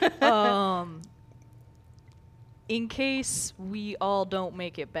means. In case we all don't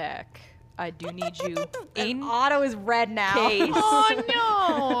make it back, I do need you in Otto is red now. case.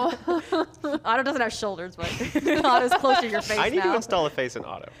 Oh no! Otto doesn't have shoulders, but Otto's close to your face I need now. to install a face in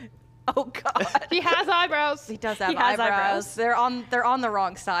Auto. Oh God. He has eyebrows. He does have He has eyebrows. eyebrows. They're on the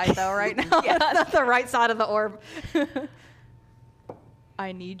wrong side though right now. Yeah. It's not the right side of the orb.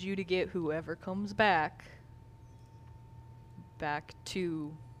 I need you to get whoever comes back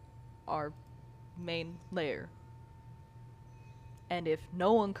to our main lair. And if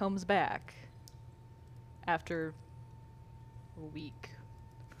no one comes back after a week,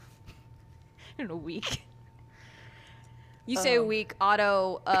 in a week, You say a week,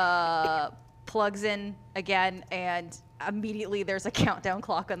 Otto plugs in again, and immediately there's a countdown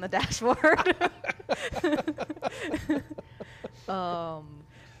clock on the dashboard.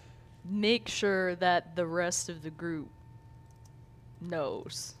 make sure that the rest of the group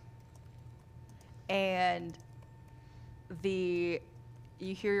knows. And you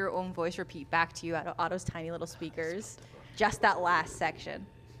hear your own voice repeat back to you out of Otto's tiny little speakers. Just that last section.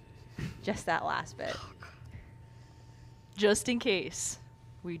 Just that last bit. Just in case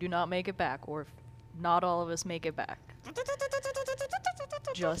we do not make it back, or if not all of us make it back.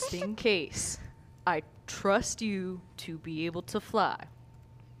 Just in case, I trust you to be able to fly.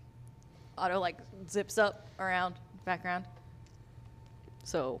 Otto like zips up around background.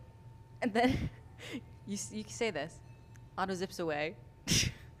 So, And then you say this. Otto zips away.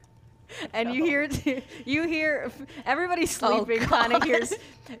 And you hear everybody sleeping kind of hears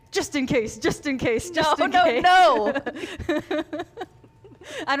just in case, just in case, just in case. no.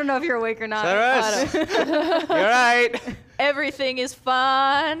 I don't know if you're awake or not. Cyrus! You're right. Everything is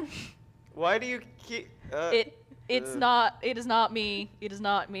fine. Why do you keep... It is not me. It is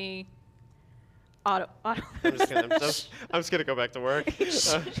not me. Otto. I'm just gonna go back to work.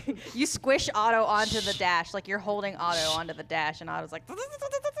 You squish Otto onto the dash, like you're holding Otto onto the dash, and Otto's like.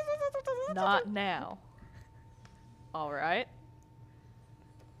 Not now. All right.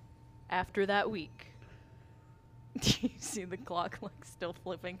 After that week. You see the clock like still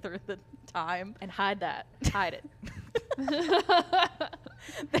flipping through the time. And hide that. Hide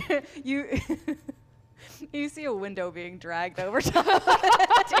it. You see a window being dragged over top.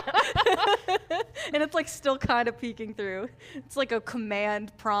 And it's like still kind of peeking through. It's like a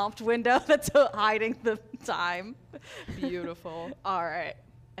command prompt window that's hiding the time. Beautiful. All right.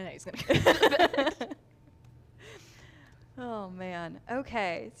 And then he's going to Oh man.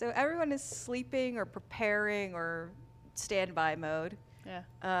 Okay. So everyone is sleeping or preparing or standby mode.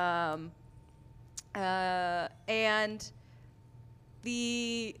 Yeah. And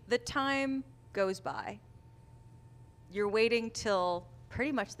the time goes by. You're waiting till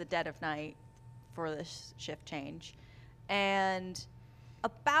pretty much the dead of night for this shift change. And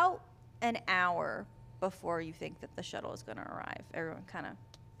about an hour before you think that the shuttle is going to arrive, everyone kind of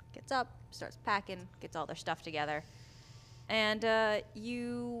gets up, starts packing, gets all their stuff together. And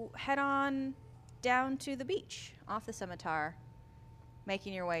you head on down to the beach off the Scimitar,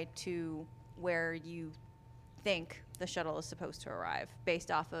 making your way to where you think the shuttle is supposed to arrive,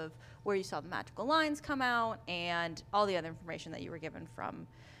 based off of where you saw the magical lines come out and all the other information that you were given from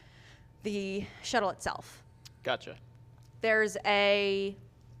the shuttle itself. Gotcha. There's a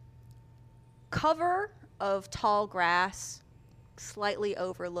cover of tall grass slightly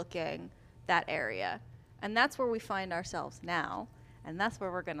overlooking that area. And that's where we find ourselves now. And that's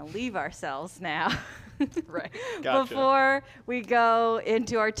where we're going to leave ourselves now. Right. Gotcha. Before we go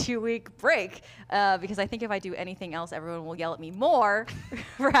into our 2-week break. Because I think if I do anything else, everyone will yell at me more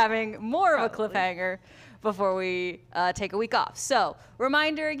for having more of a cliffhanger before we take a week off. So,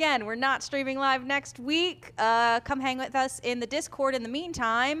 reminder again, we're not streaming live next week. Come hang with us in the Discord in the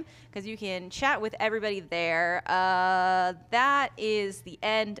meantime, because you can chat with everybody there. That is the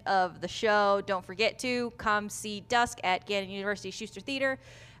end of the show. Don't forget to come see Dusk at Gannon University Schuster Theater.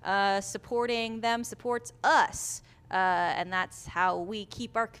 Supporting them supports us. And that's how we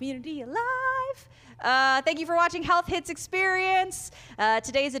keep our community alive. Thank you for watching Health Hits Experience.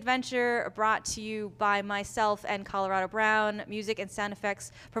 Today's adventure brought to you by myself and Colorado Brown. Music and sound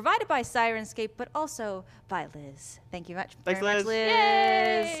effects provided by Sirenscape, but also by Liz. Thank you Thanks, very much, Liz. Liz.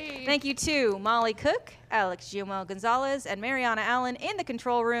 Yay! Thank you to Molly Cook, Alex Giomo Gonzalez, and Mariana Allen in the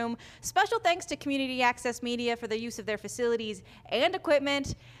control room. Special thanks to Community Access Media for the use of their facilities and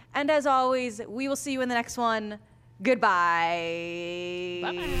equipment. And as always, we will see you in the next one. Goodbye.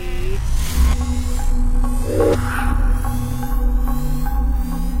 Bye.